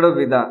 2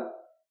 ವಿಧ.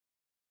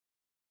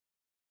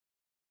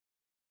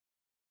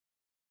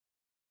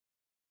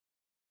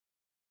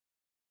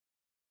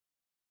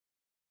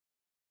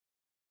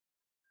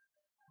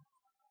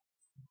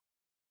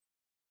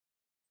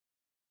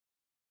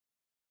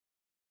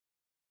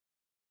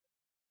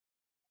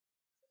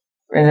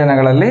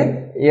 ವ್ಯಂಜನಗಳಲ್ಲಿ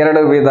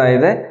 2 ವಿಧ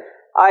ಇದೆ.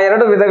 ಆ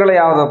 2 ವಿಧಗಳು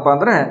ಯಾವುದಪ್ಪ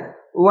ಅಂದ್ರೆ,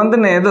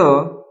 ಒಂದನೇದು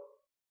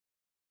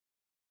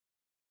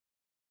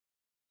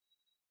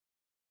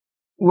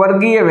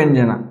ವರ್ಗೀಯ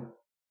ವ್ಯಂಜನ.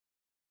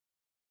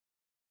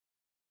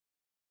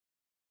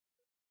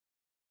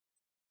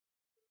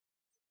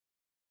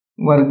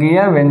 ವರ್ಗೀಯ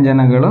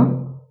ವ್ಯಂಜನಗಳು.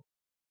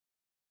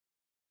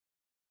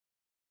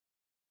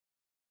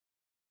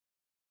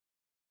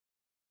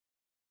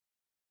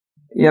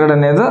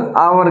 ಎರಡನೇದು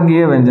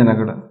ಅವರ್ಗೀಯ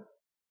ವ್ಯಂಜನಗಳು.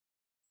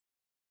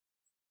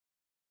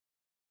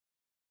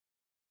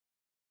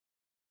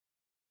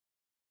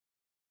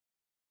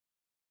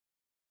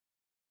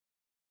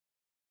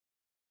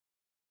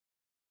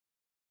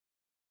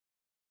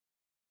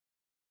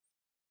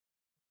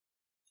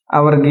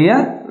 ಅವರ್ಗೀಯ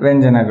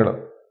ವ್ಯಂಜನಗಳು.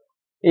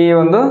 ಈ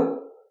ಒಂದು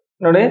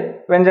ನೋಡಿ,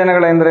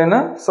 ವ್ಯಂಜನಗಳು ಎಂದ್ರೇನು?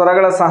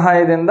 ಸ್ವರಗಳ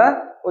ಸಹಾಯದಿಂದ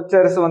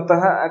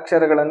ಉಚ್ಚರಿಸುವಂತಹ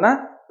ಅಕ್ಷರಗಳನ್ನ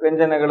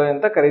ವ್ಯಂಜನಗಳು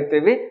ಅಂತ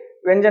ಕರಿತೀವಿ.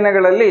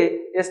 ವ್ಯಂಜನಗಳಲ್ಲಿ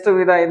ಎಷ್ಟು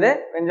ವಿಧ ಇದೆ?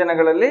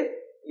 ವ್ಯಂಜನಗಳಲ್ಲಿ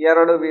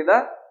 2 ವಿಧ.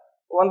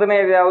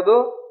 ಒಂದನೇದು ಯಾವುದು?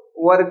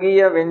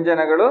 ವರ್ಗೀಯ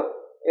ವ್ಯಂಜನಗಳು.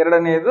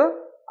 ಎರಡನೆಯದು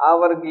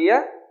ಅವರ್ಗೀಯ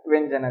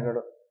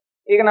ವ್ಯಂಜನಗಳು.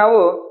 ಈಗ ನಾವು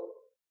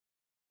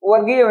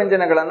ವರ್ಗೀಯ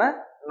ವ್ಯಂಜನಗಳನ್ನ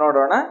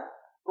ನೋಡೋಣ.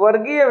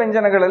 ವರ್ಗೀಯ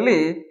ವ್ಯಂಜನಗಳಲ್ಲಿ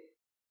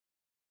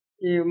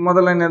ಈ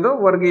ಮೊದಲನೇದು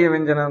ವರ್ಗೀಯ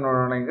ವ್ಯಂಜನ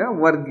ನೋಡೋಣ. ಈಗ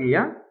ವರ್ಗೀಯ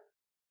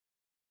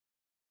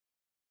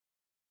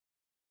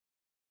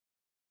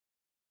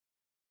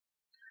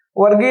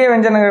ವರ್ಗೀಯ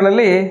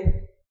ವ್ಯಂಜನಗಳಲ್ಲಿ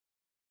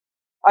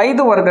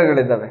 5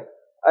 ವರ್ಗಗಳಿದ್ದಾವೆ.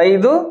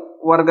 5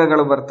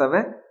 ವರ್ಗಗಳು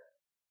ಬರ್ತವೆ.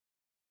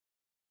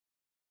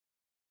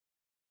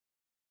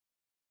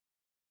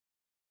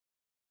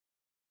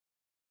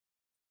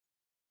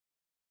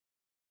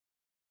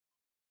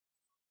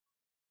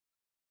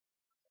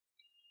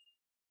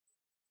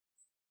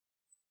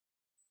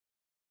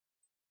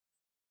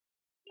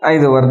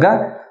 ಐದು ವರ್ಗ.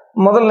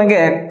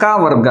 ಮೊದಲನೆಗೆ ಕ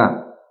ವರ್ಗ.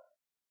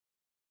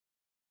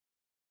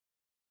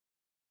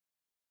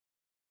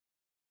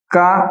 ಕ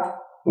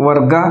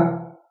ವರ್ಗ.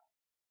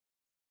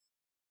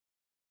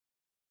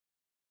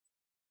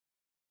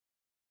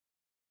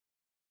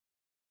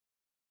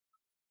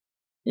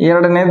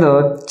 ಎರಡನೇದು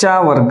ಚ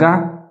ವರ್ಗ.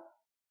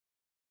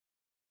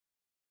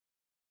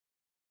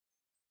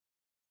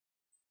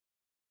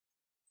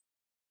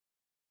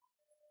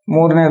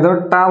 ಮೂರನೇದು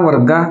ಟ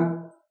ವರ್ಗ.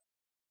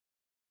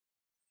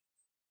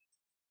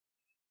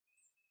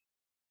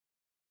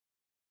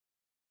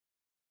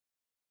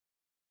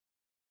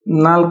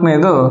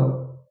 ನಾಲ್ಕನೇದು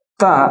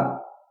ತ.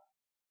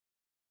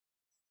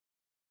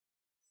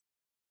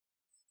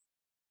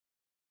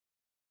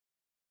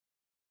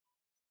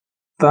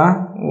 ತ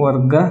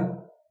ವರ್ಗ.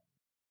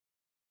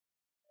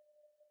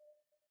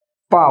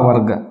 ಪ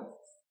ವರ್ಗ.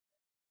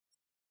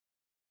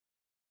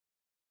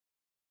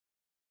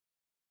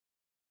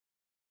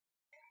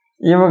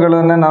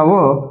 ಇವುಗಳನ್ನು ನಾವು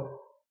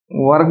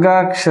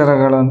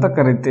ವರ್ಗಾಕ್ಷರಗಳು ಅಂತ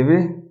ಕರಿತೀವಿ.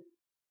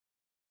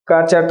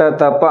 ಕ ಚ ಟ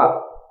ತ ಪ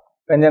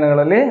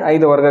ವ್ಯಂಜನಗಳಲ್ಲಿ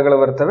 5 ವರ್ಗಗಳು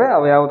ಬರ್ತವೆ.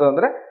 ಅವು ಯಾವುದು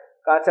ಅಂದರೆ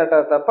ಕ ಚ ಟ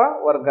ತ ಪ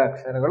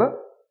ವರ್ಗಾಕ್ಷರಗಳು.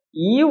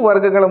 ಈ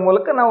ವರ್ಗಗಳ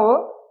ಮೂಲಕ ನಾವು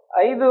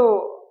 5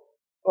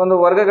 ಒಂದು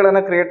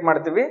ವರ್ಗಗಳನ್ನು ಕ್ರಿಯೇಟ್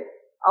ಮಾಡ್ತೀವಿ.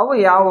 ಅವು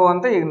ಯಾವುವು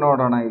ಅಂತ ಈಗ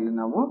ನೋಡೋಣ. ಇಲ್ಲಿ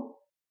ನಾವು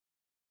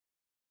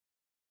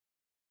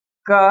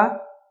ಕ,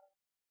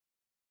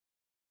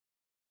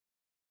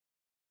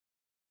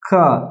 ಖ,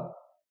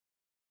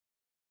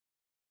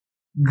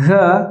 ಘ,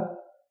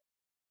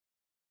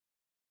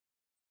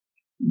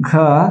 ಘ,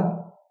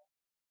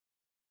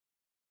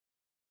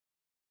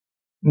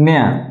 ನ್ಯ.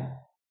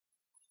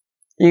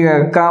 ಈಗ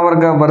ಕ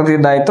ವರ್ಗ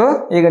ಬರೆದಿದ್ದಾಯ್ತು.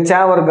 ಈಗ ಚ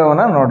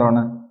ವರ್ಗವನ್ನ ನೋಡೋಣ.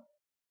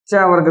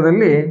 ಚ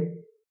ವರ್ಗದಲ್ಲಿ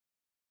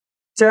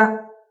ಚ,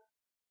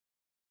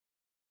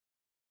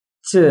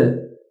 ಚ,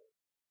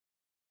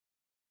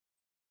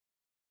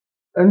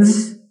 ಅಜ್,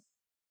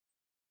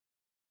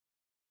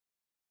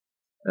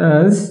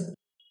 ಅಜ್,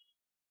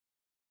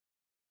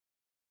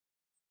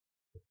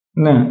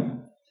 ನ.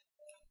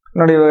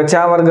 ನೋಡಿ, ಇವಾಗ ಚ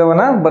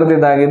ವರ್ಗವನ್ನ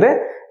ಬರೆದಿದ್ದಾಗಿದೆ.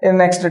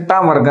 ನೆಕ್ಸ್ಟ್ ಟ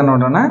ವರ್ಗ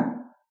ನೋಡೋಣ.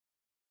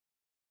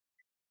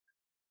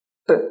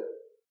 ಟ,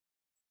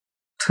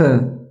 ಠ,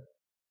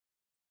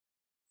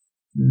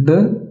 ಡ,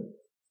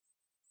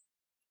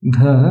 ಢ,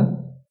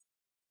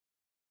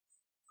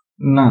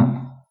 ನ.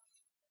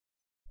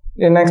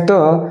 ನೆಕ್ಸ್ಟ್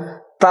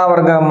ತ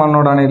ವರ್ಗ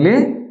ನೋಡೋಣ. ಇಲ್ಲಿ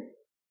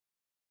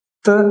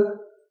ತ,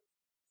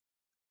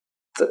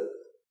 ತ,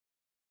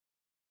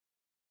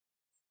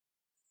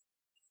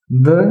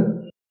 ದ,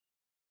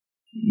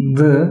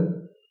 ದ,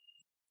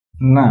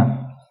 ನ.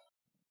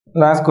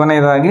 ಲಾಸ್ಟ್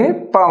ಕೊನೆಯದಾಗಿ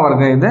ಪ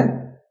ವರ್ಗ ಇದೆ.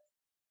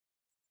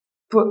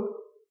 ಪ,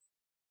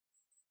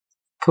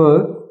 ಫ,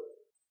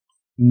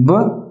 ಬ,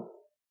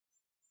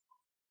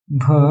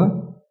 ಭ,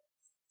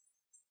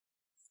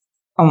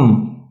 ಅಂ.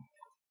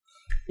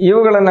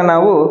 ಇವುಗಳನ್ನು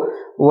ನಾವು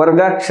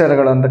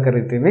ವರ್ಗಾಕ್ಷರಗಳು ಅಂತ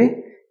ಕರಿತೀವಿ.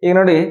 ಈಗ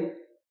ನೋಡಿ,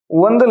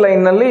 ಒಂದು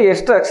ಲೈನ್ನಲ್ಲಿ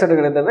ಎಷ್ಟು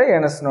ಅಕ್ಷರಗಳಿದ್ದಾವೆ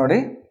ಎಣಿಸಿ ನೋಡಿ.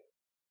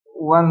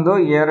 1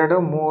 2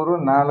 3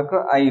 4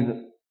 5.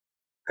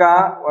 ಕ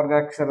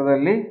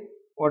ವರ್ಗಾಕ್ಷರದಲ್ಲಿ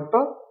ಒಟ್ಟು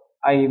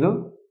 5.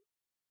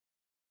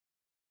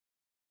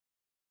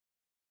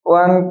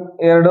 1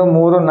 2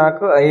 3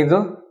 4 5.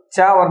 ಚ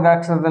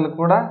ವರ್ಗಾಕ್ಷರದಲ್ಲಿ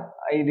ಕೂಡ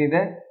 5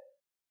 ಇದೆ.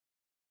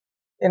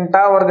 ಇನ್ನು ಟ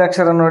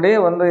ವರ್ಗಾಕ್ಷರ ನೋಡಿ,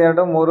 1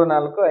 2 3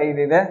 4 5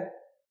 ಇದೆ.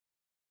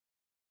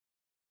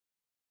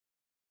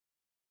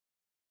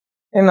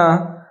 ಇನ್ನು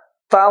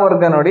ತ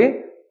ವರ್ಗ ನೋಡಿ,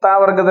 ತ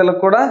ವರ್ಗದಲ್ಲೂ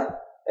ಕೂಡ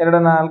 2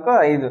 4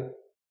 5.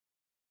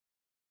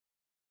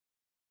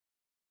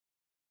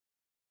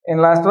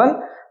 ಇನ್ನು ಲಾಸ್ಟ್ ಒನ್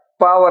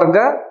ಪ ವರ್ಗ.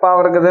 ಪ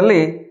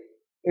ವರ್ಗದಲ್ಲಿ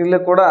ಇಲ್ಲಿ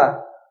ಕೂಡ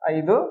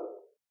 5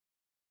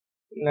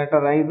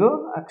 ಲೆಟರ್, 5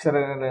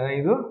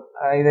 ಅಕ್ಷರಗಳು,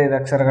 5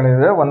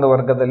 ಅಕ್ಷರಗಳಿವೆ ಒಂದು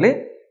ವರ್ಗದಲ್ಲಿ.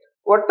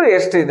 ಒಟ್ಟು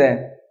ಎಷ್ಟಿದೆ?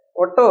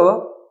 ಒಟ್ಟು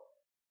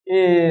ಈ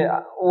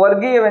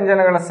ವರ್ಗೀಯ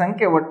ವ್ಯಂಜನಗಳ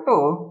ಸಂಖ್ಯೆ ಒಟ್ಟು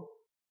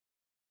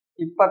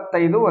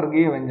 25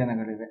 ವರ್ಗೀಯ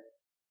ವ್ಯಂಜನಗಳಿವೆ.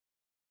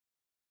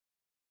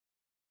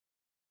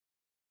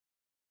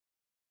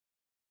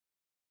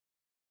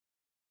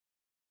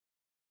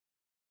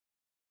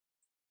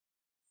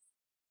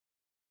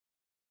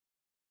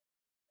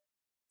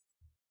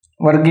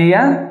 ವರ್ಗೀಯ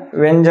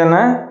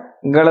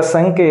ವ್ಯಂಜನಗಳ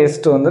ಸಂಖ್ಯೆ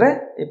ಎಷ್ಟು ಅಂದರೆ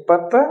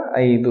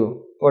 25.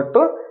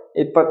 ಒಟ್ಟು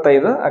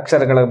 25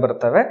 ಅಕ್ಷರಗಳು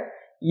ಬರ್ತವೆ.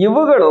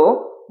 ಇವುಗಳು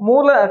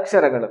ಮೂಲ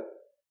ಅಕ್ಷರಗಳು.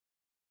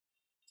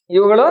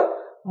 ಇವುಗಳು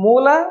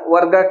ಮೂಲ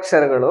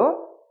ವರ್ಗಾಕ್ಷರಗಳು.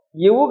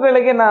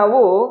 ಇವುಗಳಿಗೆ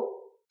ನಾವು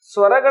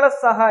ಸ್ವರಗಳ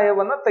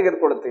ಸಹಾಯವನ್ನು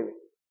ತೆಗೆದುಕೊಳ್ತೀವಿ.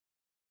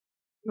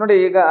 ನೋಡಿ,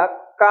 ಈಗ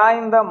ಕ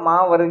ಇಂದ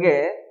ಮಾವರೆಗೆ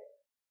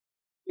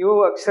ಇವು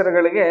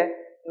ಅಕ್ಷರಗಳಿಗೆ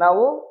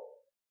ನಾವು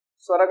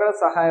ಸ್ವರಗಳ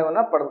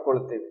ಸಹಾಯವನ್ನು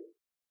ಪಡೆದುಕೊಳ್ತೀವಿ.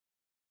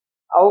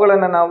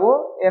 ಅವುಗಳನ್ನು ನಾವು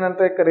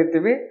ಏನಂತ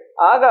ಕರಿತೀವಿ?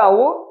 ಆಗ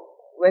ಅವು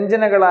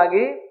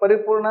ವ್ಯಂಜನಗಳಾಗಿ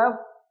ಪರಿಪೂರ್ಣ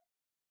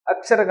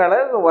ಅಕ್ಷರಗಳ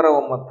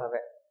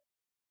ಹೊರಹೊಮ್ಮುತ್ತವೆ.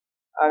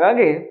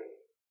 ಹಾಗಾಗಿ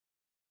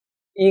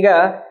ಈಗ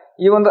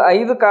ಈ ಒಂದು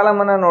 5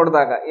 ಕಾಲಮನ್ನು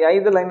ನೋಡಿದಾಗ, ಈ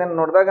 5 ಲೈನನ್ನು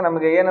ನೋಡಿದಾಗ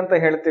ನಮಗೆ ಏನಂತ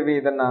ಹೇಳ್ತೀವಿ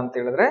ಇದನ್ನ ಅಂತ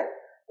ಹೇಳಿದ್ರೆ,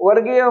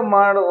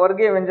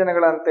 ವರ್ಗೀಯ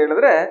ವ್ಯಂಜನಗಳ ಅಂತ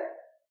ಹೇಳಿದ್ರೆ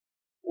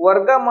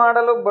ವರ್ಗ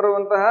ಮಾಡಲು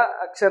ಬರುವಂತಹ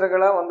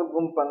ಅಕ್ಷರಗಳ ಒಂದು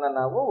ಗುಂಪನ್ನ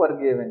ನಾವು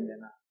ವರ್ಗೀಯ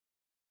ವ್ಯಂಜನ.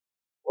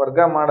 ವರ್ಗ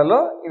ಮಾಡಲು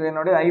ಇಲ್ಲಿ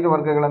ನೋಡಿ 5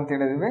 ವರ್ಗಗಳಂತ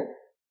ಹೇಳಿದ್ವಿ.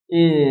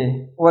 ಈ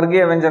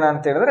ವರ್ಗೀಯ ವ್ಯಂಜನ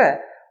ಅಂತ ಹೇಳಿದ್ರೆ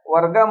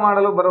ವರ್ಗ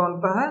ಮಾಡಲು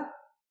ಬರುವಂತಹ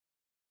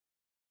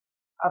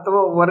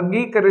ಅಥವಾ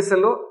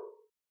ವರ್ಗೀಕರಿಸಲು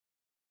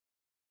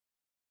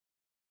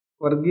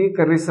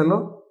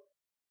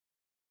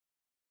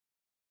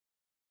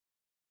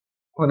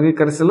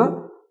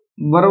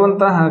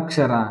ಬರುವಂತಹ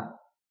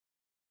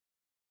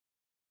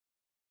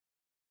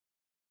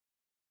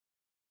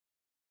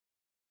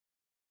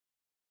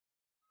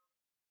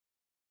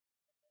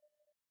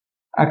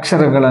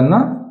ಅಕ್ಷರಗಳನ್ನು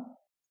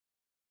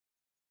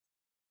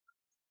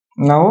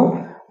ನಾವು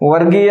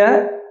ವರ್ಗೀಯ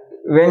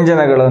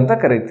ವ್ಯಂಜನಗಳು ಅಂತ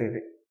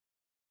ಕರಿತೀವಿ.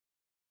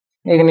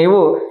 ಈಗ ನೀವು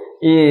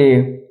ಈ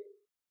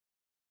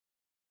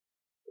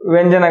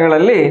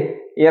ವ್ಯಂಜನಗಳಲ್ಲಿ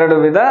 2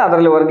 ವಿಧ,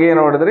 ಅದರಲ್ಲಿ ವರ್ಗೀಯ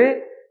ನೋಡಿದ್ರಿ.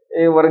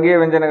 ಈ ವರ್ಗೀಯ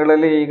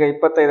ವ್ಯಂಜನಗಳಲ್ಲಿ ಈಗ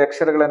 25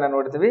 ಅಕ್ಷರಗಳನ್ನು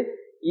ನೋಡ್ತೀವಿ.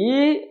 ಈ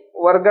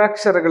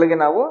ವರ್ಗಾಕ್ಷರಗಳಿಗೆ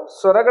ನಾವು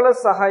ಸ್ವರಗಳ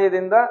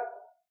ಸಹಾಯದಿಂದ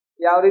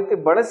ಯಾವ ರೀತಿ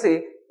ಬಳಸಿ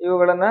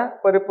ಇವುಗಳನ್ನ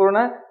ಪರಿಪೂರ್ಣ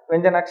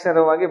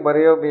ವ್ಯಂಜನಾಕ್ಷರವಾಗಿ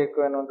ಬರೆಯಬೇಕು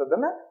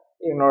ಅನ್ನುವಂಥದ್ದನ್ನ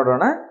ಈಗ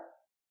ನೋಡೋಣ.